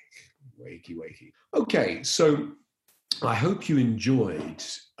awake. Wakey, wakey. Okay, so I hope you enjoyed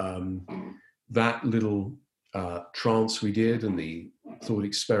that little trance we did and the thought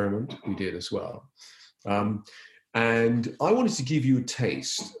experiment we did as well. And I wanted to give you a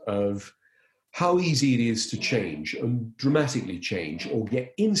taste of how easy it is to change and dramatically change or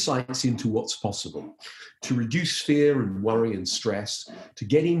get insights into what's possible, to reduce fear and worry and stress, to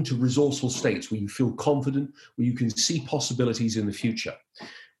get into resourceful states where you feel confident, where you can see possibilities in the future,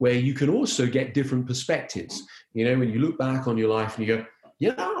 where you can also get different perspectives. You know, when you look back on your life and you go,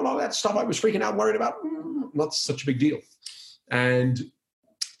 yeah, a lot of that stuff I was freaking out, worried about, not such a big deal. And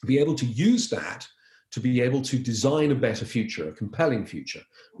be able to use that to be able to design a better future, a compelling future,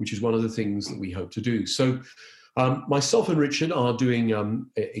 which is one of the things that we hope to do. So myself and Richard are doing,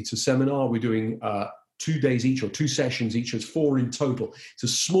 it's a seminar. We're doing 2 days each, or 2 sessions each. It's 4 in total. It's a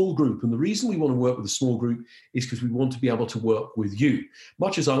small group. And the reason we want to work with a small group is because we want to be able to work with you.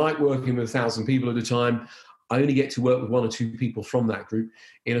 Much as I like working with 1,000 people at a time, I only get to work with 1 or 2 people from that group.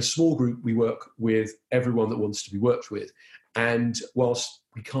 In a small group, we work with everyone that wants to be worked with. And whilst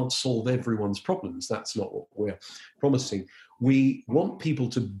we can't solve everyone's problems, that's not what we're promising. We want people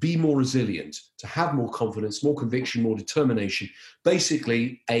to be more resilient, to have more confidence, more conviction, more determination,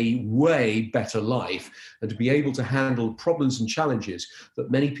 basically a way better life, and to be able to handle problems and challenges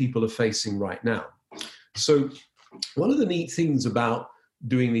that many people are facing right now. So one of the neat things about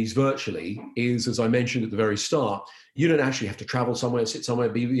doing these virtually is, as I mentioned at the very start, you don't actually have to travel somewhere, sit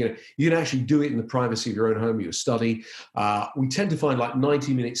somewhere, you can actually do it in the privacy of your own home, your study. We tend to find like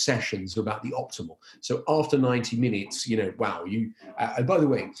 90-minute sessions are about the optimal. So after 90 minutes, wow, and by the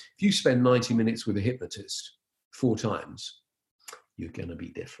way, if you spend 90 minutes with a hypnotist 4 times, you're going to be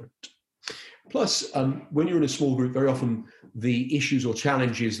different. Plus, when you're in a small group, very often the issues or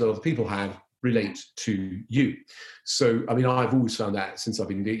challenges that other people have relate to you. So, I mean, I've always found that since I've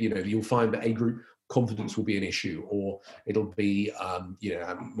been, you'll find that a group confidence will be an issue, or it'll be, a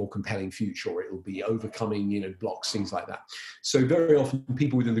more compelling future, or it'll be overcoming, blocks, things like that. So very often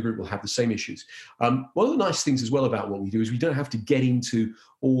people within the group will have the same issues. One of the nice things as well about what we do is we don't have to get into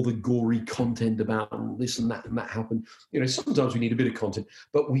all the gory content about this and that happened. Sometimes we need a bit of content,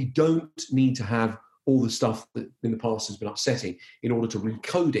 but we don't need to have all the stuff that in the past has been upsetting in order to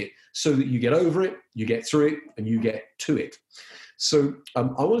recode it so that you get over it, you get through it, and you get to it. So I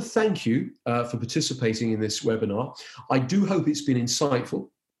want to thank you for participating in this webinar. I do hope it's been insightful.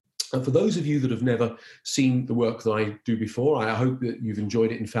 And for those of you that have never seen the work that I do before, I hope that you've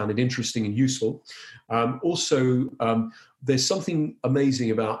enjoyed it and found it interesting and useful. There's something amazing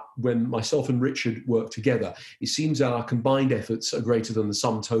about when myself and Richard work together. It seems our combined efforts are greater than the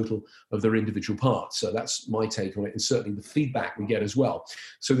sum total of their individual parts. So that's my take on it, and certainly the feedback we get as well.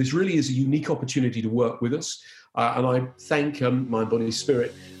 So this really is a unique opportunity to work with us. And I thank Mind, Body,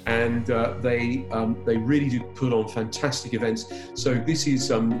 Spirit, and they really do put on fantastic events. So this is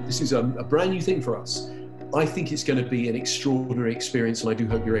a brand new thing for us. I think it's going to be an extraordinary experience, and I do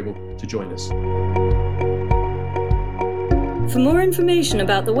hope you're able to join us. For more information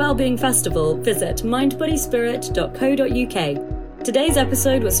about the Wellbeing Festival, visit mindbodyspirit.co.uk. Today's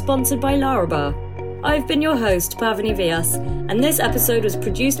episode was sponsored by Larabar. I've been your host, Pavani Vyas, and this episode was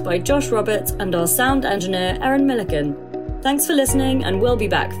produced by Josh Roberts and our sound engineer, Erin Milliken. Thanks for listening, and we'll be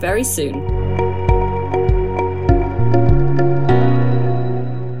back very soon.